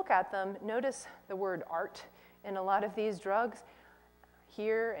as you look at them, notice the word art in a lot of these drugs.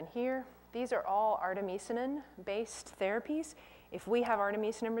 Here and here, these are all artemisinin-based therapies. If we have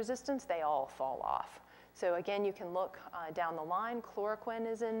artemisinin resistance, they all fall off. So again, you can look down the line.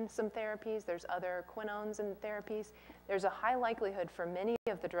 Chloroquine is in some therapies. There's other quinones in therapies. There's a high likelihood for many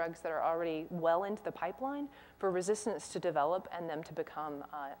of the drugs that are already well into the pipeline for resistance to develop and them to become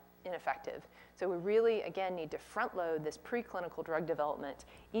ineffective. So we really, again, need to front load this preclinical drug development,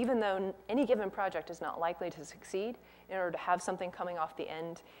 even though any given project is not likely to succeed, in order to have something coming off the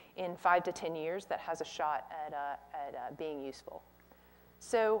end in 5 to 10 years that has a shot at being useful.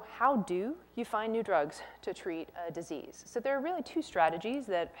 So how do you find new drugs to treat a disease? So there are really two strategies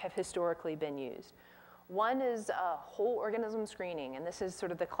that have historically been used. One is whole organism screening, and this is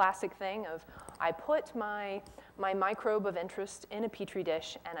sort of the classic thing of I put my microbe of interest in a petri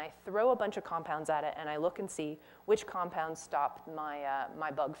dish and I throw a bunch of compounds at it and I look and see which compounds stop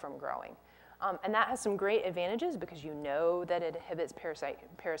my bug from growing. And that has some great advantages because you know that it inhibits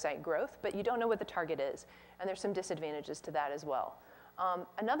parasite growth, but you don't know what the target is, and there's some disadvantages to that as well.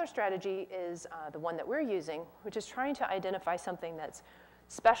 Another strategy is the one that we're using, which is trying to identify something that's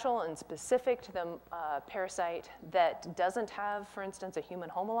special and specific to the parasite that doesn't have, for instance, a human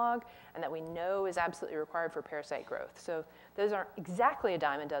homologue, and that we know is absolutely required for parasite growth. So those aren't exactly a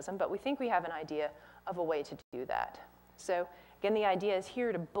dime a dozen, but we think we have an idea of a way to do that. So again, the idea is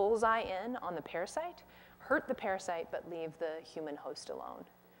here to bullseye in on the parasite, hurt the parasite, but leave the human host alone.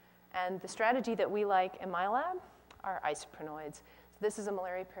 And the strategy that we like in my lab are isoprenoids. So this is a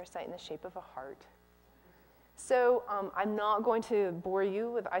malaria parasite in the shape of a heart. So I'm not going to bore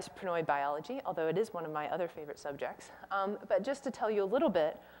you with isoprenoid biology, although it is one of my other favorite subjects. But just to tell you a little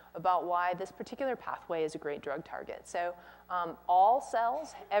bit about why this particular pathway is a great drug target. So all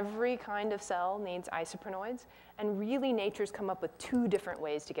cells, every kind of cell needs isoprenoids, and really nature's come up with 2 different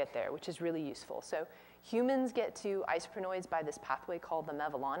ways to get there, which is really useful. So humans get to isoprenoids by this pathway called the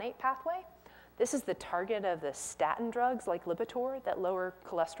mevalonate pathway. This is the target of the statin drugs like Lipitor that lower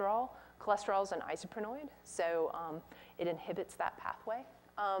cholesterol. Cholesterol is an isoprenoid, so it inhibits that pathway.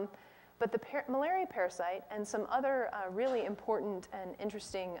 But the malaria parasite and some other really important and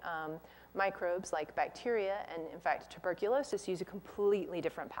interesting microbes like bacteria and, in fact, tuberculosis use a completely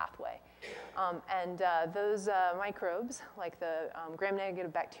different pathway. Those microbes, like the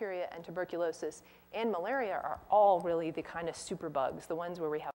gram-negative bacteria and tuberculosis and malaria, are all really the kind of superbugs, the ones where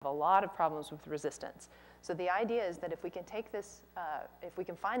we have a lot of problems with resistance. So the idea is that if we can take this, if we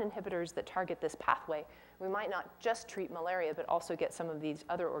can find inhibitors that target this pathway, we might not just treat malaria, but also get some of these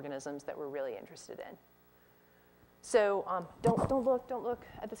other organisms that we're really interested in. So don't look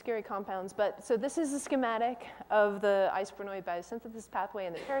at the scary compounds. But so this is a schematic of the isoprenoid biosynthesis pathway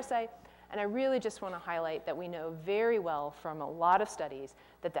in the parasite. And I really just want to highlight that we know very well from a lot of studies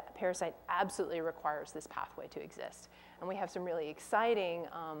that the parasite absolutely requires this pathway to exist. And we have some really exciting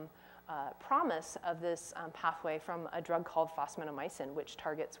promise of this pathway from a drug called fosminomycin, which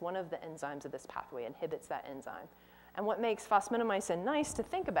targets one of the enzymes of this pathway, inhibits that enzyme. And what makes fosminomycin nice to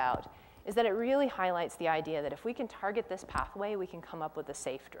think about is that it really highlights the idea that if we can target this pathway, we can come up with a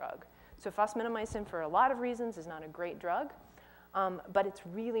safe drug. So fosminomycin, for a lot of reasons, is not a great drug, but it's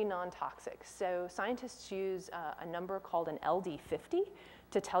really non-toxic. So scientists use a number called an LD50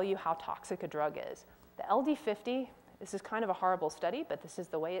 to tell you how toxic a drug is. The LD50, this is kind of a horrible study, but this is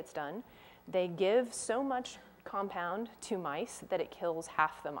the way it's done. They give so much compound to mice that it kills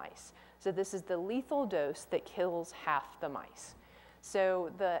half the mice. So this is the lethal dose that kills half the mice.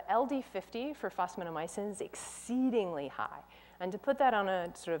 So the LD50 for fosminomycin is exceedingly high. And to put that on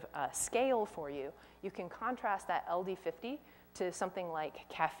a sort of a scale for you, you can contrast that LD50 to something like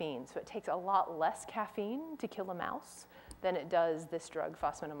caffeine. So it takes a lot less caffeine to kill a mouse than it does this drug,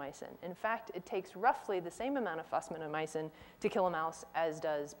 fosminomycin. In fact, it takes roughly the same amount of fosminomycin to kill a mouse as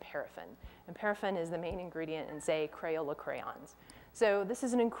does paraffin. And paraffin is the main ingredient in, say, Crayola crayons. So this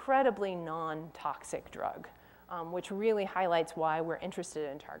is an incredibly non-toxic drug, which really highlights why we're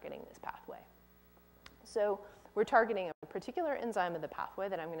interested in targeting this pathway. So we're targeting a particular enzyme of the pathway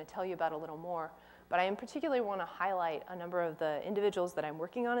that I'm going to tell you about a little more, but I in particular want to highlight a number of the individuals that I'm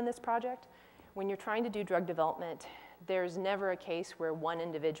working on in this project. When you're trying to do drug development, there's never a case where one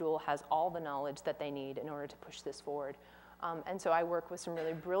individual has all the knowledge that they need in order to push this forward. And so I work with some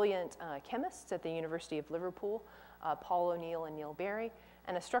really brilliant chemists at the University of Liverpool, Paul O'Neill and Neil Berry,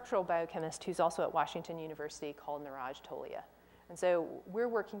 and a structural biochemist who's also at Washington University called Niraj Tolia. And so we're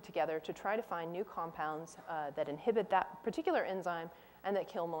working together to try to find new compounds that inhibit that particular enzyme and that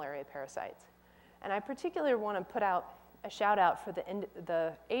kill malaria parasites. And I particularly want to put out a shout out for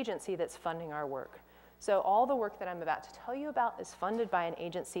the agency that's funding our work. So all the work that I'm about to tell you about is funded by an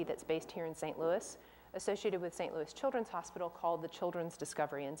agency that's based here in St. Louis, associated with St. Louis Children's Hospital, called the Children's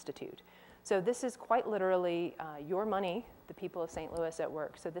Discovery Institute. So this is quite literally your money, the people of St. Louis at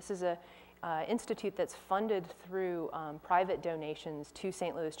work. So this is an institute that's funded through private donations to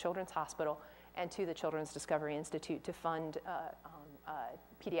St. Louis Children's Hospital and to the Children's Discovery Institute to fund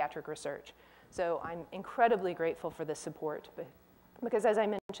pediatric research. So I'm incredibly grateful for this support, because as I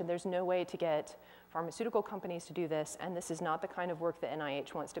mentioned, there's no way to get pharmaceutical companies to do this, and this is not the kind of work that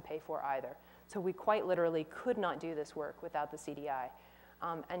NIH wants to pay for either. So we quite literally could not do this work without the CDI.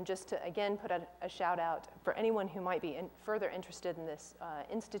 And just to, again, put a shout out for anyone who might be further interested in this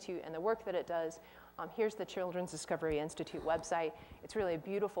institute and the work that it does, here's the Children's Discovery Institute website. It's really a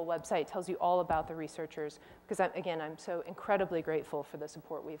beautiful website, tells you all about the researchers, because I'm so incredibly grateful for the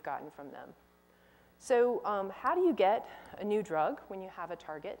support we've gotten from them. So how do you get a new drug when you have a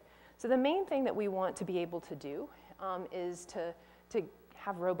target? So the main thing that we want to be able to do is to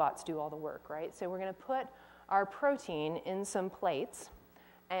have robots do all the work, right? So we're going to put our protein in some plates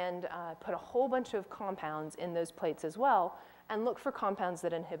and put a whole bunch of compounds in those plates as well, and look for compounds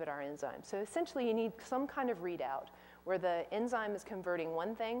that inhibit our enzyme. So essentially, you need some kind of readout where the enzyme is converting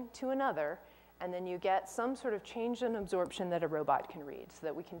one thing to another, and then you get some sort of change in absorption that a robot can read, so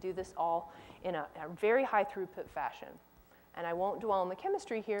that we can do this all in a very high throughput fashion. And I won't dwell on the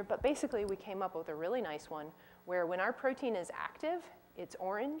chemistry here, but basically we came up with a really nice one where when our protein is active, it's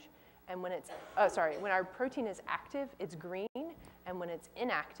orange, and when when our protein is active, it's green, and when it's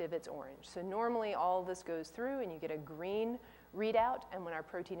inactive, it's orange. So normally all of this goes through and you get a green readout, and when our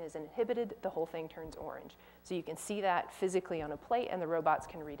protein is inhibited, the whole thing turns orange. So you can see that physically on a plate, and the robots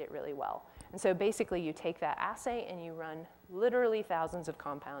can read it really well. And so basically, you take that assay and you run literally thousands of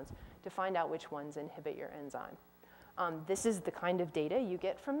compounds to find out which ones inhibit your enzyme. This is the kind of data you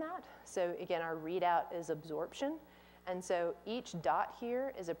get from that. So again, our readout is absorption. And so each dot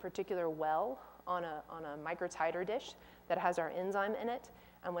here is a particular well on a microtiter dish that has our enzyme in it.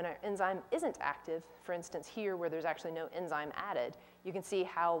 And when our enzyme isn't active, for instance here where there's actually no enzyme added, you can see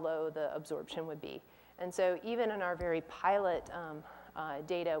how low the absorption would be. And so even in our very pilot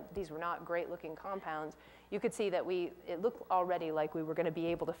data, these were not great looking compounds, you could see that it looked already like we were going to be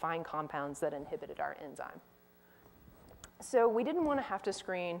able to find compounds that inhibited our enzyme. So we didn't want to have to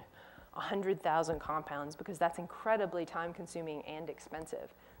screen 100,000 compounds because that's incredibly time consuming and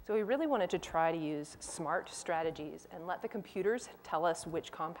expensive. So we really wanted to try to use smart strategies and let the computers tell us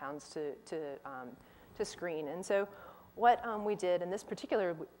which compounds to screen. And so what we did, and this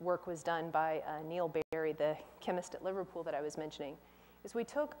particular work was done by Neil Berry, the chemist at Liverpool that I was mentioning, is we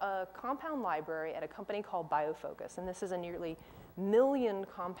took a compound library at a company called BioFocus, and this is a nearly million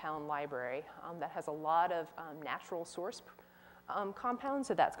compound library that has a lot of natural source compounds.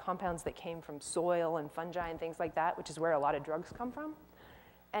 So that's compounds that came from soil and fungi and things like that, which is where a lot of drugs come from.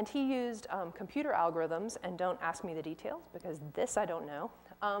 And he used computer algorithms, and don't ask me the details because this I don't know,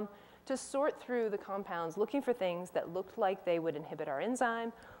 to sort through the compounds looking for things that looked like they would inhibit our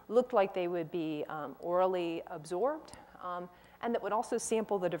enzyme, looked like they would be orally absorbed, and that would also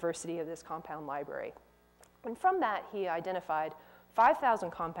sample the diversity of this compound library. And from that, he identified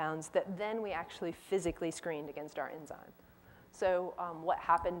 5,000 compounds that then we actually physically screened against our enzyme. So what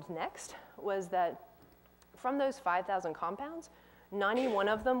happened next was that from those 5,000 compounds, 91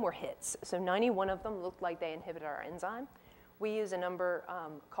 of them were hits. So 91 of them looked like they inhibited our enzyme. We use a number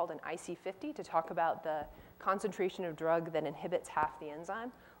called an IC50 to talk about the concentration of drug that inhibits half the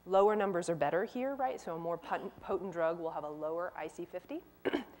enzyme. Lower numbers are better here, right? So a more potent drug will have a lower IC50.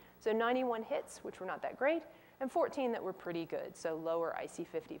 So 91 hits, which were not that great, and 14 that were pretty good, so lower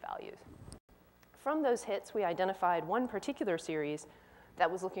IC50 values. From those hits, we identified one particular series that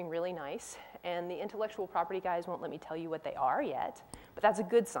was looking really nice, and the intellectual property guys won't let me tell you what they are yet, but that's a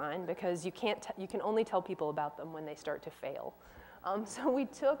good sign because you can only tell people about them when they start to fail. So we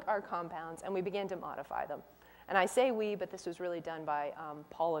took our compounds and we began to modify them. And I say we, but this was really done by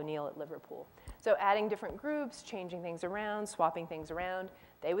Paul O'Neill at Liverpool. So adding different groups, changing things around, swapping things around,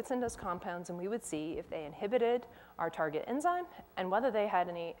 they would send us compounds and we would see if they inhibited our target enzyme and whether they had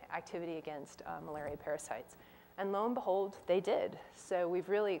any activity against malaria parasites. And lo and behold, they did. So we've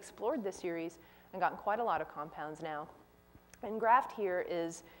really explored this series and gotten quite a lot of compounds now. And graphed here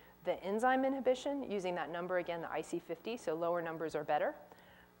is the enzyme inhibition, using that number again, the IC50, so lower numbers are better,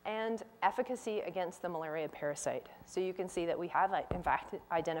 and efficacy against the malaria parasite. So you can see that we have, in fact,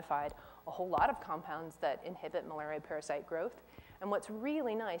 identified a whole lot of compounds that inhibit malaria parasite growth. And what's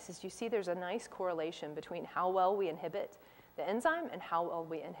really nice is you see there's a nice correlation between how well we inhibit the enzyme and how well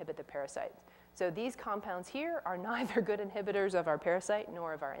we inhibit the parasite. So these compounds here are neither good inhibitors of our parasite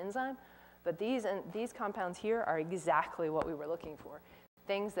nor of our enzyme, but these compounds here are exactly what we were looking for.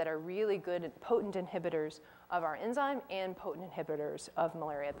 Things that are really good and potent inhibitors of our enzyme and potent inhibitors of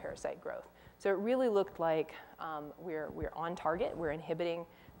malaria parasite growth. So it really looked like we're on target. We're inhibiting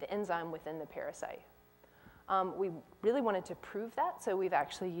the enzyme within the parasite. We really wanted to prove that, so we've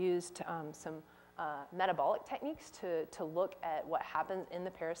actually used some metabolic techniques to look at what happens in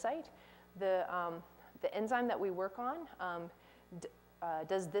the parasite. The enzyme that we work on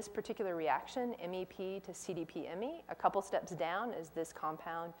does this particular reaction, MEP to CDP-ME. A couple steps down is this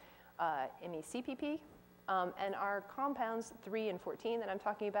compound, MeCPP. And our compounds 3 and 14 that I'm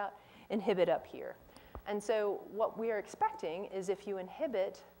talking about inhibit up here. And so what we are expecting is if you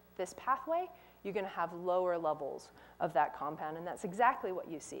inhibit this pathway, you're going to have lower levels of that compound. And that's exactly what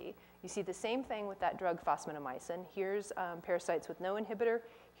you see. You see the same thing with that drug fosmanamycin. Here's parasites with no inhibitor.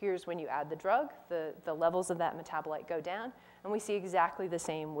 Here's when you add the drug, the levels of that metabolite go down. And we see exactly the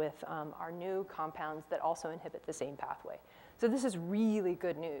same with our new compounds that also inhibit the same pathway. So this is really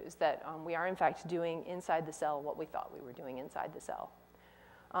good news that we are in fact doing inside the cell what we thought we were doing inside the cell.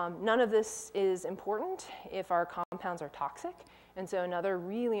 None of this is important if our compounds are toxic. And so another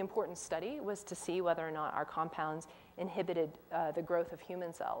really important study was to see whether or not our compounds inhibited the growth of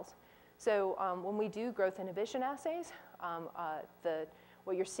human cells. So when we do growth inhibition assays,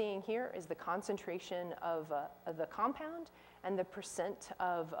 what you're seeing here is the concentration of the compound and the percent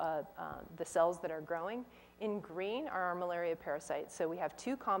of the cells that are growing. In green are our malaria parasites. So we have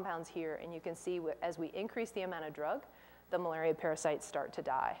 2 compounds here, and you can see as we increase the amount of drug, the malaria parasites start to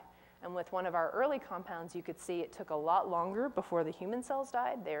die. And with one of our early compounds, you could see it took a lot longer before the human cells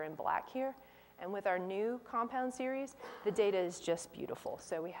died. They're in black here. And with our new compound series, the data is just beautiful.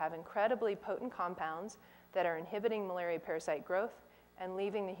 So we have incredibly potent compounds that are inhibiting malaria parasite growth and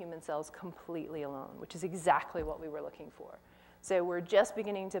leaving the human cells completely alone, which is exactly what we were looking for. So we're just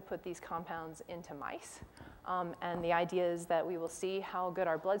beginning to put these compounds into mice. And the idea is that we will see how good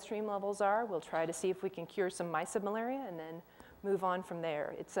our bloodstream levels are. We'll try to see if we can cure some mice of malaria and then move on from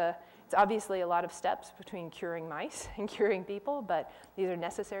there. It's obviously a lot of steps between curing mice and curing people, but these are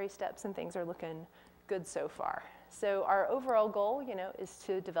necessary steps and things are looking good so far. So our overall goal, is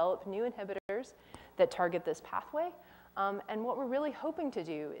to develop new inhibitors that target this pathway. And what we're really hoping to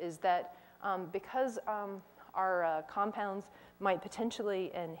do is that because our compounds might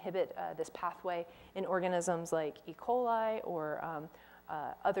potentially inhibit this pathway in organisms like E. coli or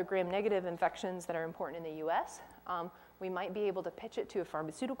other gram-negative infections that are important in the US, we might be able to pitch it to a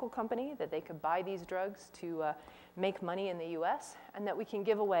pharmaceutical company that they could buy these drugs to make money in the US, and that we can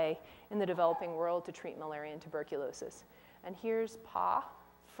give away in the developing world to treat malaria and tuberculosis. And here's Pa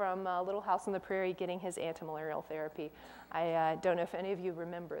from Little House on the Prairie getting his anti-malarial therapy. I don't know if any of you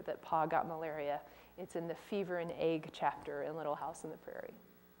remember that Pa got malaria. It's in the fever and egg chapter in Little House on the Prairie.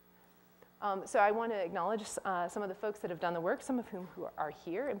 So I want to acknowledge some of the folks that have done the work, some of whom who are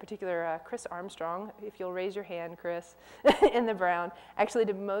here, in particular Chris Armstrong, if you'll raise your hand, Chris, in the brown, actually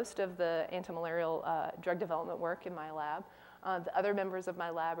did most of the anti-malarial drug development work in my lab. The other members of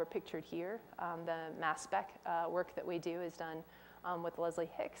my lab are pictured here. The mass spec work that we do is done with Leslie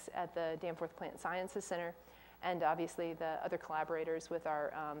Hicks at the Danforth Plant Sciences Center, and obviously the other collaborators with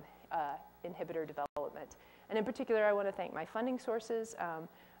our inhibitor development. And in particular, I want to thank my funding sources.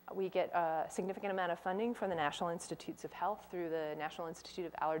 We get a significant amount of funding from the National Institutes of Health through the National Institute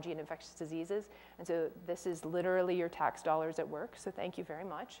of Allergy and Infectious Diseases. And so this is literally your tax dollars at work, so thank you very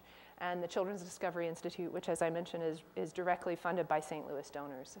much. And the Children's Discovery Institute, which as I mentioned is directly funded by St. Louis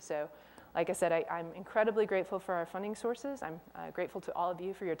donors. So like I said, I'm incredibly grateful for our funding sources. I'm grateful to all of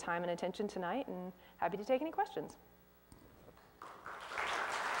you for your time and attention tonight, and happy to take any questions.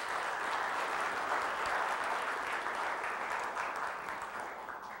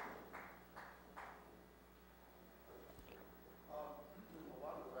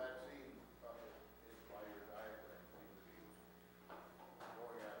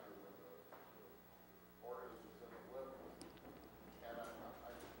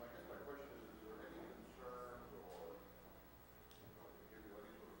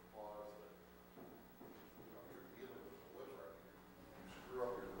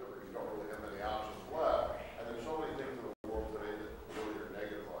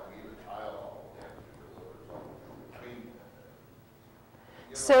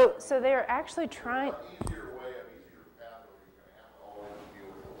 So they're actually trying.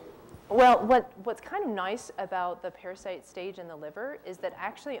 Well, what's kind of nice about the parasite stage in the liver is that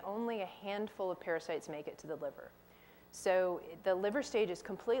actually only a handful of parasites make it to the liver. So the liver stage is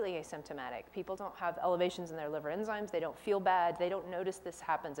completely asymptomatic. People don't have elevations in their liver enzymes. They don't feel bad. They don't notice this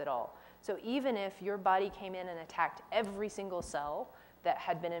happens at all. So even if your body came in and attacked every single cell that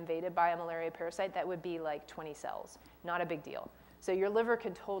had been invaded by a malaria parasite, that would be like 20 cells. Not a big deal. So your liver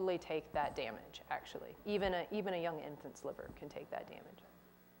can totally take that damage, actually. Even a young infant's liver can take that damage.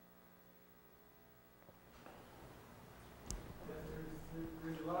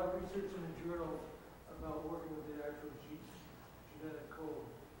 There's a lot of research in the journal about working with the actual genetic code,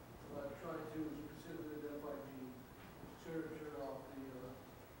 about trying to specifically identify genes, turn off the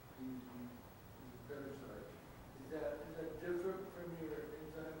parasite. Is that different from your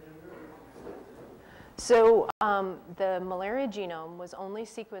enzyme inhibitor? So the malaria genome was only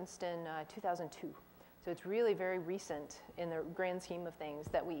sequenced in 2002. So it's really very recent in the grand scheme of things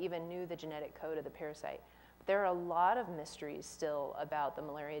that we even knew the genetic code of the parasite. There are a lot of mysteries still about the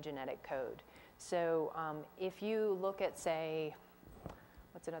malaria genetic code. So if you look at, say,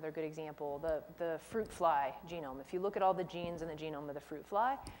 what's another good example? The fruit fly genome. If you look at all the genes in the genome of the fruit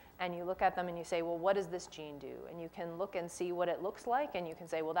fly, and you look at them and you say, well, what does this gene do? And you can look and see what it looks like, and you can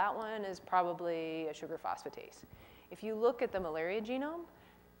say, well, that one is probably a sugar phosphatase. If you look at the malaria genome,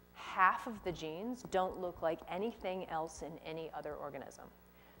 half of the genes don't look like anything else in any other organism.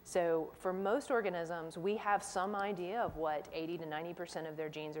 So for most organisms, we have some idea of what 80 to 90% of their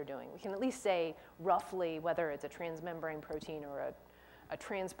genes are doing. We can at least say roughly whether it's a transmembrane protein or a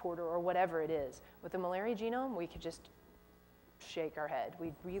transporter or whatever it is. With the malaria genome, we could just shake our head.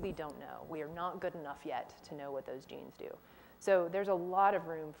 We really don't know. We are not good enough yet to know what those genes do. So there's a lot of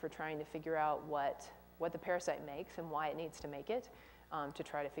room for trying to figure out what the parasite makes and why it needs to make it to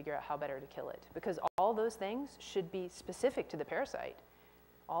try to figure out how better to kill it. Because all those things should be specific to the parasite.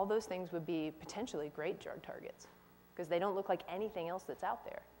 all those things would be potentially great drug targets because they don't look like anything else that's out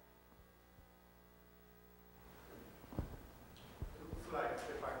there. Looks like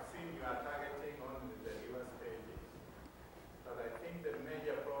the vaccine you are targeting only the liver stages, but I think the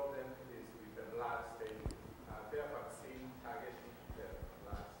major problem is with the blood stages. Are there vaccine targeting the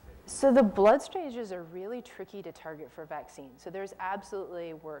blood stages? So the blood stages are really tricky to target for vaccines. So there's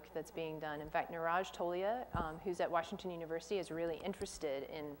absolutely work that's being done. In fact, Niraj Tolia, who's at Washington University, is really interested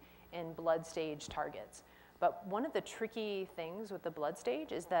in blood stage targets. But one of the tricky things with the blood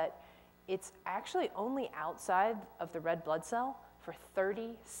stage is that it's actually only outside of the red blood cell for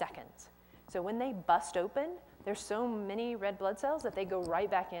 30 seconds. So when they bust open, there's so many red blood cells that they go right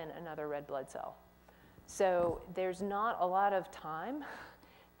back in another red blood cell. So there's not a lot of time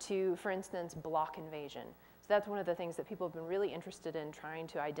to, for instance, block invasion. So that's one of the things that people have been really interested in trying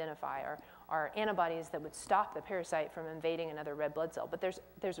to identify are antibodies that would stop the parasite from invading another red blood cell. But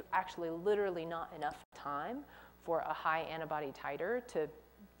there's actually literally not enough time for a high antibody titer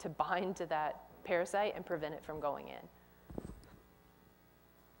to bind to that parasite and prevent it from going in.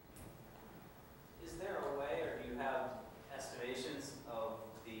 Is there a way, or do you have estimations of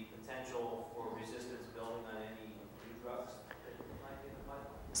the potential for resistance building on any new drugs that might be in the pipeline?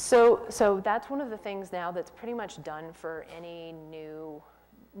 So that's one of the things now that's pretty much done for any new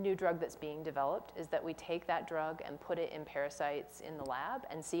drug that's being developed, is that we take that drug and put it in parasites in the lab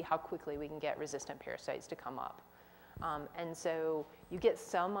and see how quickly we can get resistant parasites to come up. And so you get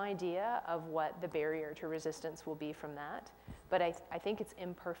some idea of what the barrier to resistance will be from that, but I think it's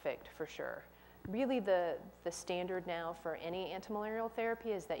imperfect for sure. Really the standard now for any anti-malarial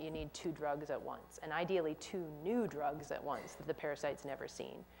therapy is that you need 2 drugs at once, and ideally 2 new drugs at once that the parasite's never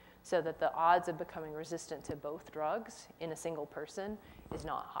seen, so that the odds of becoming resistant to both drugs in a single person is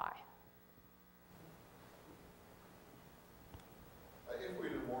not high. If we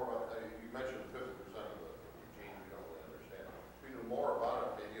knew more about, you mentioned 50% of the gene we don't really understand. If we knew more about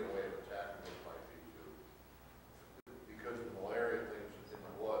it, maybe a way of attacking it might be to, because the malaria things in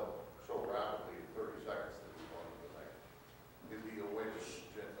the blood so rapidly in 30 seconds that we want to next. It'd be a way to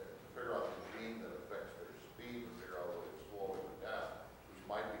figure out the gene that affects their speed and figure out what it's slowing them down, which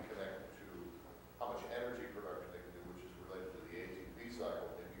might be connected to how much energy production they can do, which is related to the ATP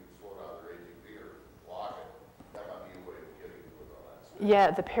cycle. Maybe you can slow down their ATP or block it. That might be a way of getting to it on that stage.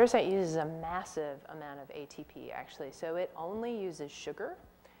 Yeah, the parasite uses a massive amount of ATP actually. So it only uses sugar.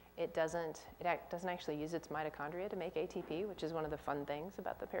 It doesn't actually use its mitochondria to make ATP, which is one of the fun things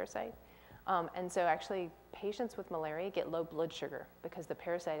about the parasite. And so actually patients with malaria get low blood sugar because the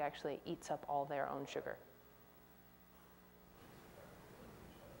parasite actually eats up all their own sugar.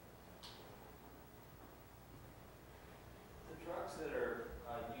 The drugs that are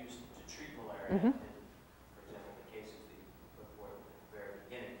used to treat malaria, Mm-hmm. and, for example, the cases that you put forth at the very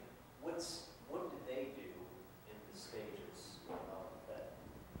beginning, what do they do in the stages that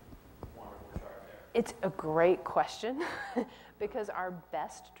wonderful chart there? It's a great question because our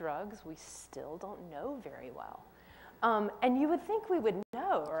best drugs we still don't know very well. And you would think we would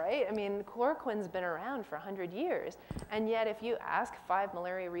know, right? I mean, chloroquine's been around for 100 years, and yet if you ask 5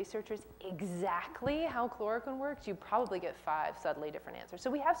 malaria researchers exactly how chloroquine works, you probably get 5 subtly different answers. So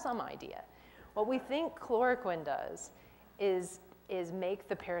we have some idea. What we think chloroquine does is make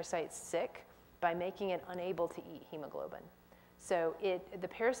the parasite sick by making it unable to eat hemoglobin. So the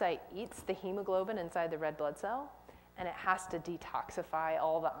parasite eats the hemoglobin inside the red blood cell, and it has to detoxify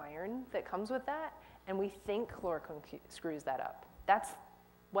all the iron that comes with that, and we think chloroquine screws that up. That's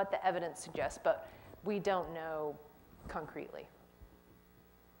what the evidence suggests, but we don't know concretely.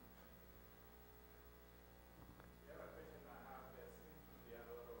 The other question I have, there seems to be a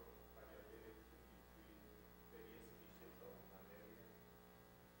lot of variability between various species of malaria.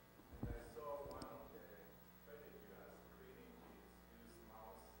 And I saw one of the strategies you are screening is use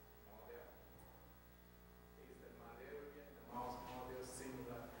mouse model. Is the malaria in the mouse model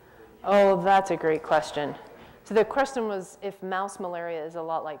similar to the Oh, that's a great question. So the question was if mouse malaria is a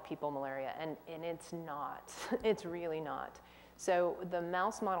lot like people malaria, and it's not. It's really not. So the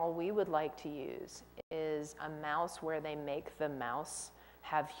mouse model we would like to use is a mouse where they make the mouse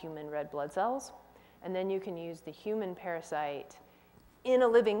have human red blood cells, and then you can use the human parasite in a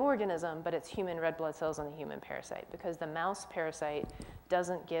living organism, but it's human red blood cells on the human parasite, because the mouse parasite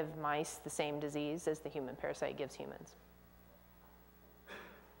doesn't give mice the same disease as the human parasite gives humans.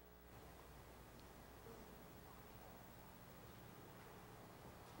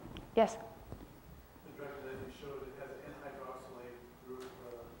 Yes? The drug that you showed, it has an N-hydroxylate group.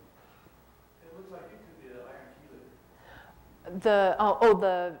 It looks like it could be an iron chelate. The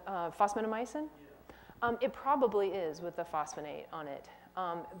phosphonamycin? Yeah. It probably is with the phosphonate on it.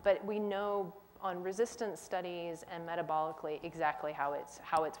 But we know on resistance studies and metabolically exactly how it's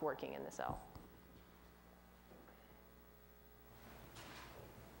working in the cell.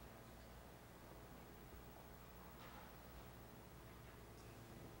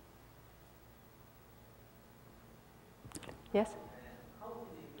 Yes? How did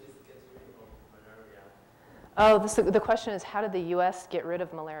the U.S. get rid of malaria? Oh, the question is, how did the U.S. get rid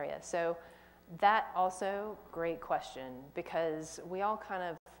of malaria? So that also, great question, because we all kind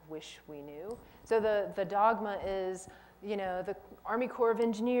of wish we knew. So the dogma is, you know, the Army Corps of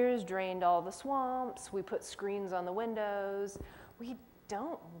Engineers drained all the swamps, we put screens on the windows. We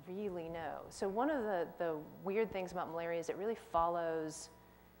don't really know. So one of the weird things about malaria is it really follows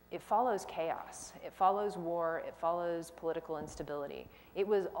chaos. It follows war, it follows political instability. It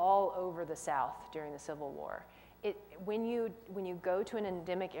was all over the South during the Civil War. When you go to an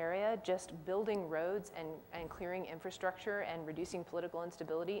endemic area, just building roads and clearing infrastructure and reducing political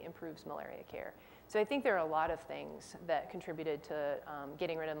instability improves malaria care. So I think there are a lot of things that contributed to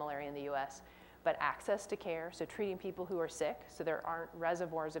getting rid of malaria in the US, but access to care, so treating people who are sick, so there aren't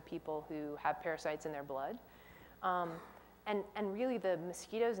reservoirs of people who have parasites in their blood. And really the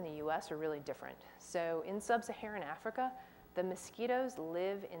mosquitoes in the US are really different. So in sub-Saharan Africa, the mosquitoes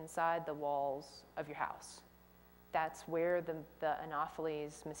live inside the walls of your house. That's where the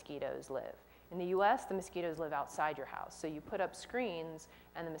Anopheles mosquitoes live. In the US, the mosquitoes live outside your house. So you put up screens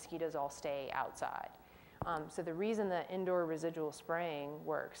and the mosquitoes all stay outside. So the reason that indoor residual spraying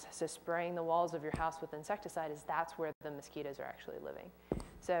works, so spraying the walls of your house with insecticide, is that's where the mosquitoes are actually living.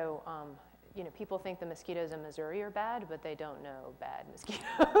 So you know, people think the mosquitoes in Missouri are bad, but they don't know bad mosquitoes.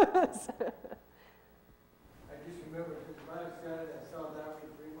 I just remember, because my understanding that South Africa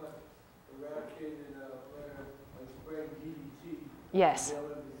pretty much eradicated malaria by spraying DDT. Yes. And then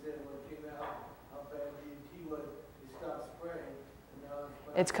when they said when it came out how bad DDT was, they stopped spraying, and now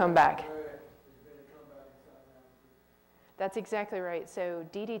it's come back. It's been a comeback in South Africa. That's exactly right. So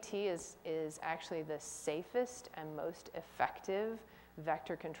DDT is actually the safest and most effective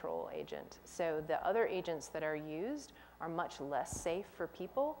vector control agent. So the other agents that are used are much less safe for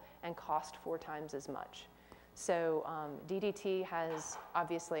people and cost 4 times as much. So DDT has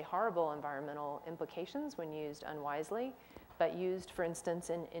obviously horrible environmental implications when used unwisely, but used, for instance,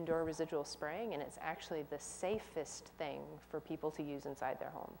 in indoor residual spraying, and it's actually the safest thing for people to use inside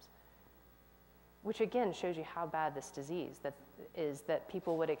their homes. Which again shows you how bad this disease is, that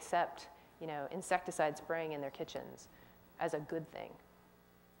people would accept, you know, insecticide spraying in their kitchens as a good thing.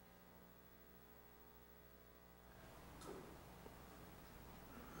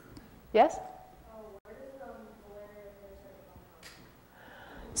 Yes? Where does malaria parasite come from?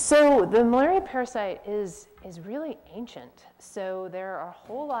 So the malaria parasite is really ancient. So there are a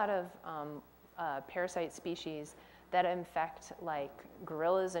whole lot of parasite species that infect like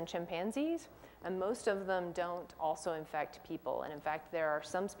gorillas and chimpanzees, and most of them don't also infect people. And in fact, there are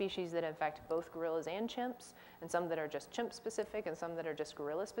some species that infect both gorillas and chimps, and some that are just chimp specific, and some that are just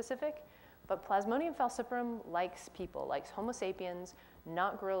gorilla specific. But Plasmodium falciparum likes people, likes Homo sapiens,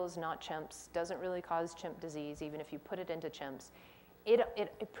 not gorillas, not chimps, doesn't really cause chimp disease, even if you put it into chimps. It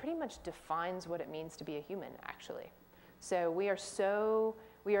pretty much defines what it means to be a human, actually. So we are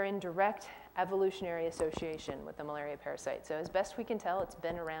in direct evolutionary association with the malaria parasite. So as best we can tell, it's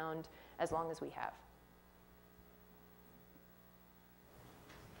been around as long as we have.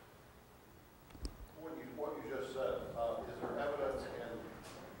 What you just said, is there evidence in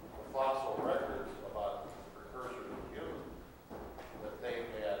the fossil records about the precursors of humans that they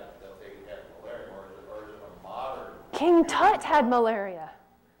had malaria, or is it a modern? King Tut had malaria.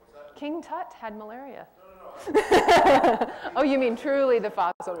 What's that? King Tut had malaria. No. Oh, you mean truly the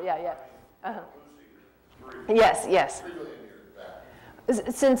fossil? Yeah, yeah. Uh-huh. Lucy, Yes. 3 million years back.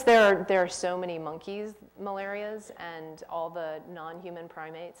 Since there are so many monkeys malarias and all the non-human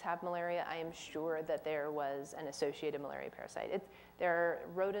primates have malaria, I am sure that there was an associated malaria parasite. There are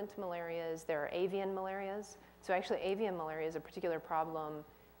rodent malarias, there are avian malarias. So actually avian malaria is a particular problem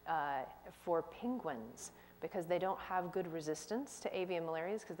for penguins because they don't have good resistance to avian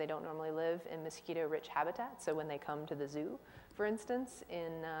malarias because they don't normally live in mosquito-rich habitats. So when they come to the zoo, for instance,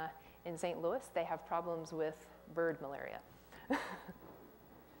 in St. Louis, they have problems with bird malaria.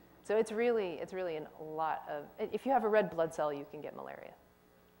 So it's really a lot of, if you have a red blood cell, you can get malaria.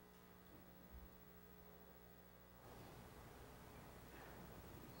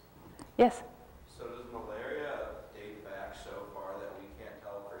 Yes? So does malaria date back so far that we can't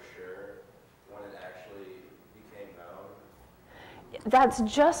tell for sure when it actually became known? That's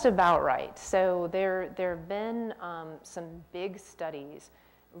just about right. So there have been some big studies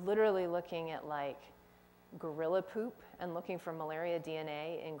literally looking at like gorilla poop and looking for malaria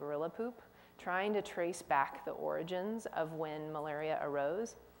DNA in gorilla poop, trying to trace back the origins of when malaria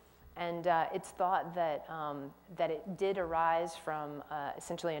arose. And it's thought that, that it did arise from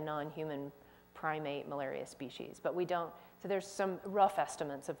essentially a non-human primate malaria species, but we don't, so there's some rough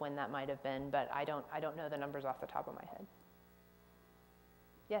estimates of when that might have been, but I don't know the numbers off the top of my head.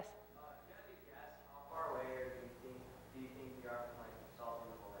 Yes? Do you have to guess how far away do you think we are from like solving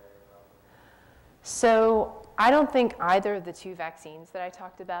the malaria problem? So I don't think either of the two vaccines that I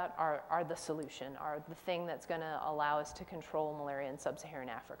talked about are the solution, are the thing that's going to allow us to control malaria in sub-Saharan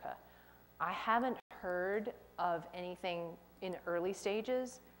Africa. I haven't heard of anything in early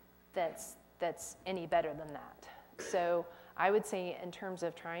stages that's any better than that. So I would say in terms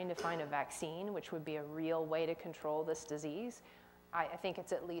of trying to find a vaccine, which would be a real way to control this disease, I think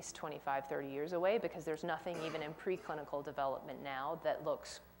it's at least 25, 30 years away because there's nothing even in preclinical development now that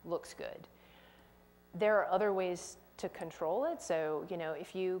looks good. There are other ways to control it. So, you know,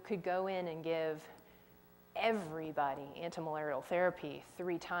 if you could go in and give everybody anti-malarial therapy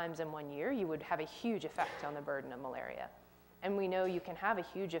 3 times in 1 year, you would have a huge effect on the burden of malaria. And we know you can have a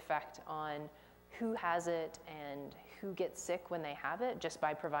huge effect on who has it and who gets sick when they have it just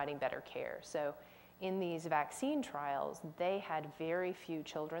by providing better care. So in these vaccine trials, they had very few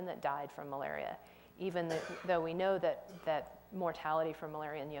children that died from malaria, even though we know that mortality from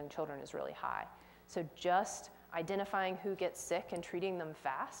malaria in young children is really high. So just identifying who gets sick and treating them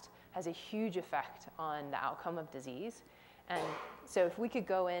fast has a huge effect on the outcome of disease. And so if we could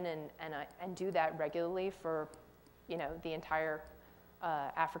go in and do that regularly for, you know, the entire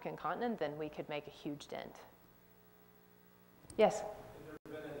African continent, then we could make a huge dent. Yes? Have there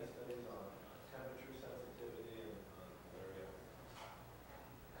been any studies on temperature sensitivity and malaria?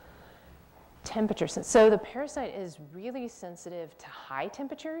 Temperature. So the parasite is really sensitive to high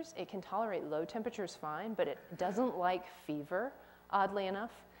temperatures. It can tolerate low temperatures fine, but it doesn't like fever, oddly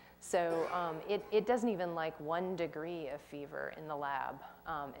enough. So it doesn't even like 1 degree of fever in the lab,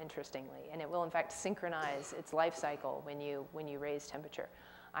 interestingly. And it will, in fact, synchronize its life cycle when you raise temperature.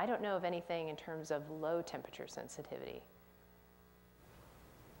 I don't know of anything in terms of low temperature sensitivity.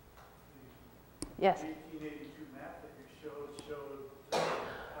 Yes? The 1882 map that you showed the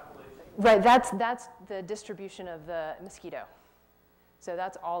population. Right, that's the distribution of the mosquito. So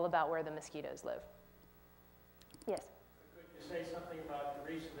that's all about where the mosquitoes live. Yes? Could you say something about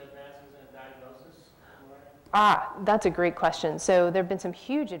the recent advances in diagnosis of malaria? That's a great question. So there have been some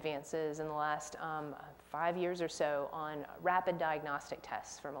huge advances in the last 5 years or so on rapid diagnostic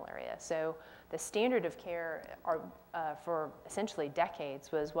tests for malaria. So the standard of care for essentially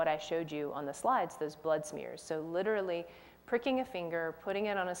decades was what I showed you on the slides, those blood smears. So literally pricking a finger, putting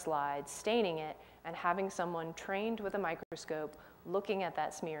it on a slide, staining it, and having someone trained with a microscope looking at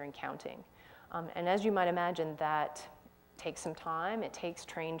that smear and counting. And as you might imagine, that takes some time. It takes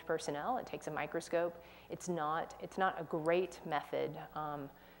trained personnel. It takes a microscope. It's not a great method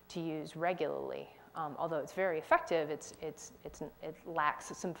to use regularly. Although it's very effective, it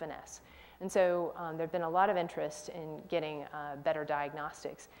lacks some finesse. And so there have been a lot of interest in getting better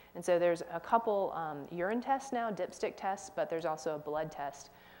diagnostics. And so there's a couple urine tests now, dipstick tests, but there's also a blood test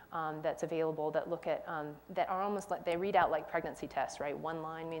that's available that look at, that are almost like, they read out like pregnancy tests, right? 1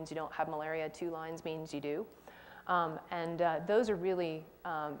 line means you don't have malaria, 2 lines means you do. Those are really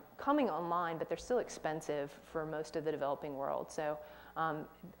coming online, but they're still expensive for most of the developing world. So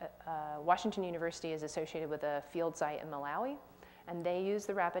Washington University is associated with a field site in Malawi, and they use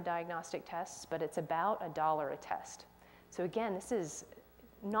the rapid diagnostic tests, but it's about $1 a test. So again, this is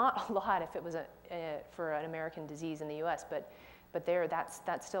not a lot if it was for an American disease in the US, but there, that's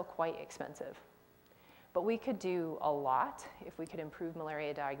still quite expensive. But we could do a lot if we could improve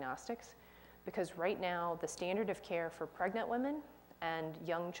malaria diagnostics, because right now the standard of care for pregnant women and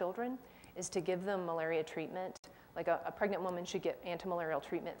young children is to give them malaria treatment. Like a pregnant woman should get anti-malarial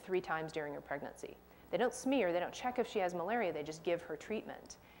treatment 3 times during her pregnancy. They don't smear, they don't check if she has malaria, they just give her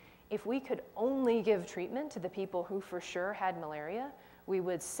treatment. If we could only give treatment to the people who for sure had malaria, we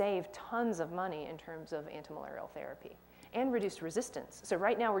would save tons of money in terms of anti-malarial therapy and reduce resistance. So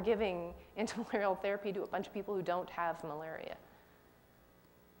right now we're giving anti-malarial therapy to a bunch of people who don't have malaria.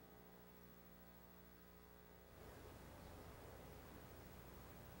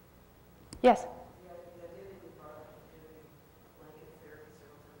 Yes?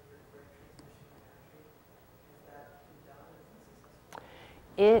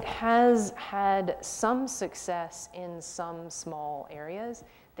 It has had some success in some small areas.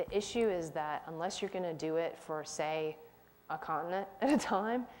 The issue is that unless you're going to do it for, say, a continent at a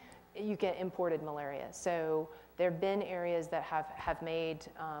time, you get imported malaria. So there have been areas that have made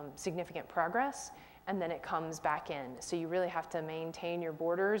significant progress, and then it comes back in. So you really have to maintain your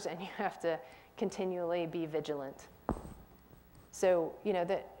borders, and you have to continually be vigilant. So, you know,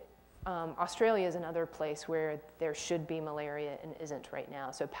 Australia is another place where there should be malaria and isn't right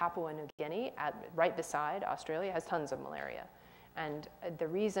now. So Papua New Guinea, right beside Australia, has tons of malaria. And the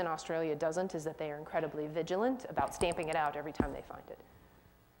reason Australia doesn't is that they are incredibly vigilant about stamping it out every time they find it.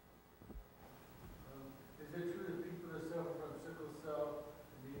 Is it true that people that suffer from sickle cell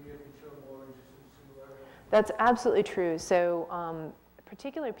anemia can show more resistance to malaria? That's absolutely true. So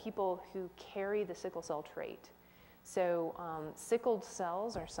particularly people who carry the sickle cell trait. So sickled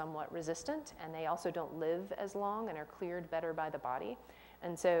cells are somewhat resistant, and they also don't live as long and are cleared better by the body.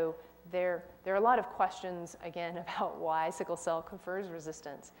 And so there are a lot of questions, again, about why sickle cell confers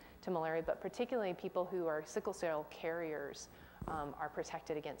resistance to malaria, but particularly people who are sickle cell carriers are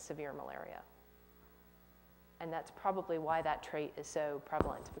protected against severe malaria. And that's probably why that trait is so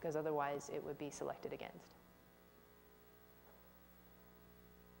prevalent, because otherwise it would be selected against.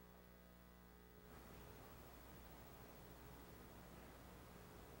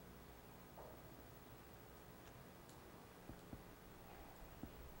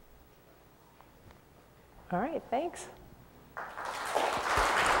 All right, thanks.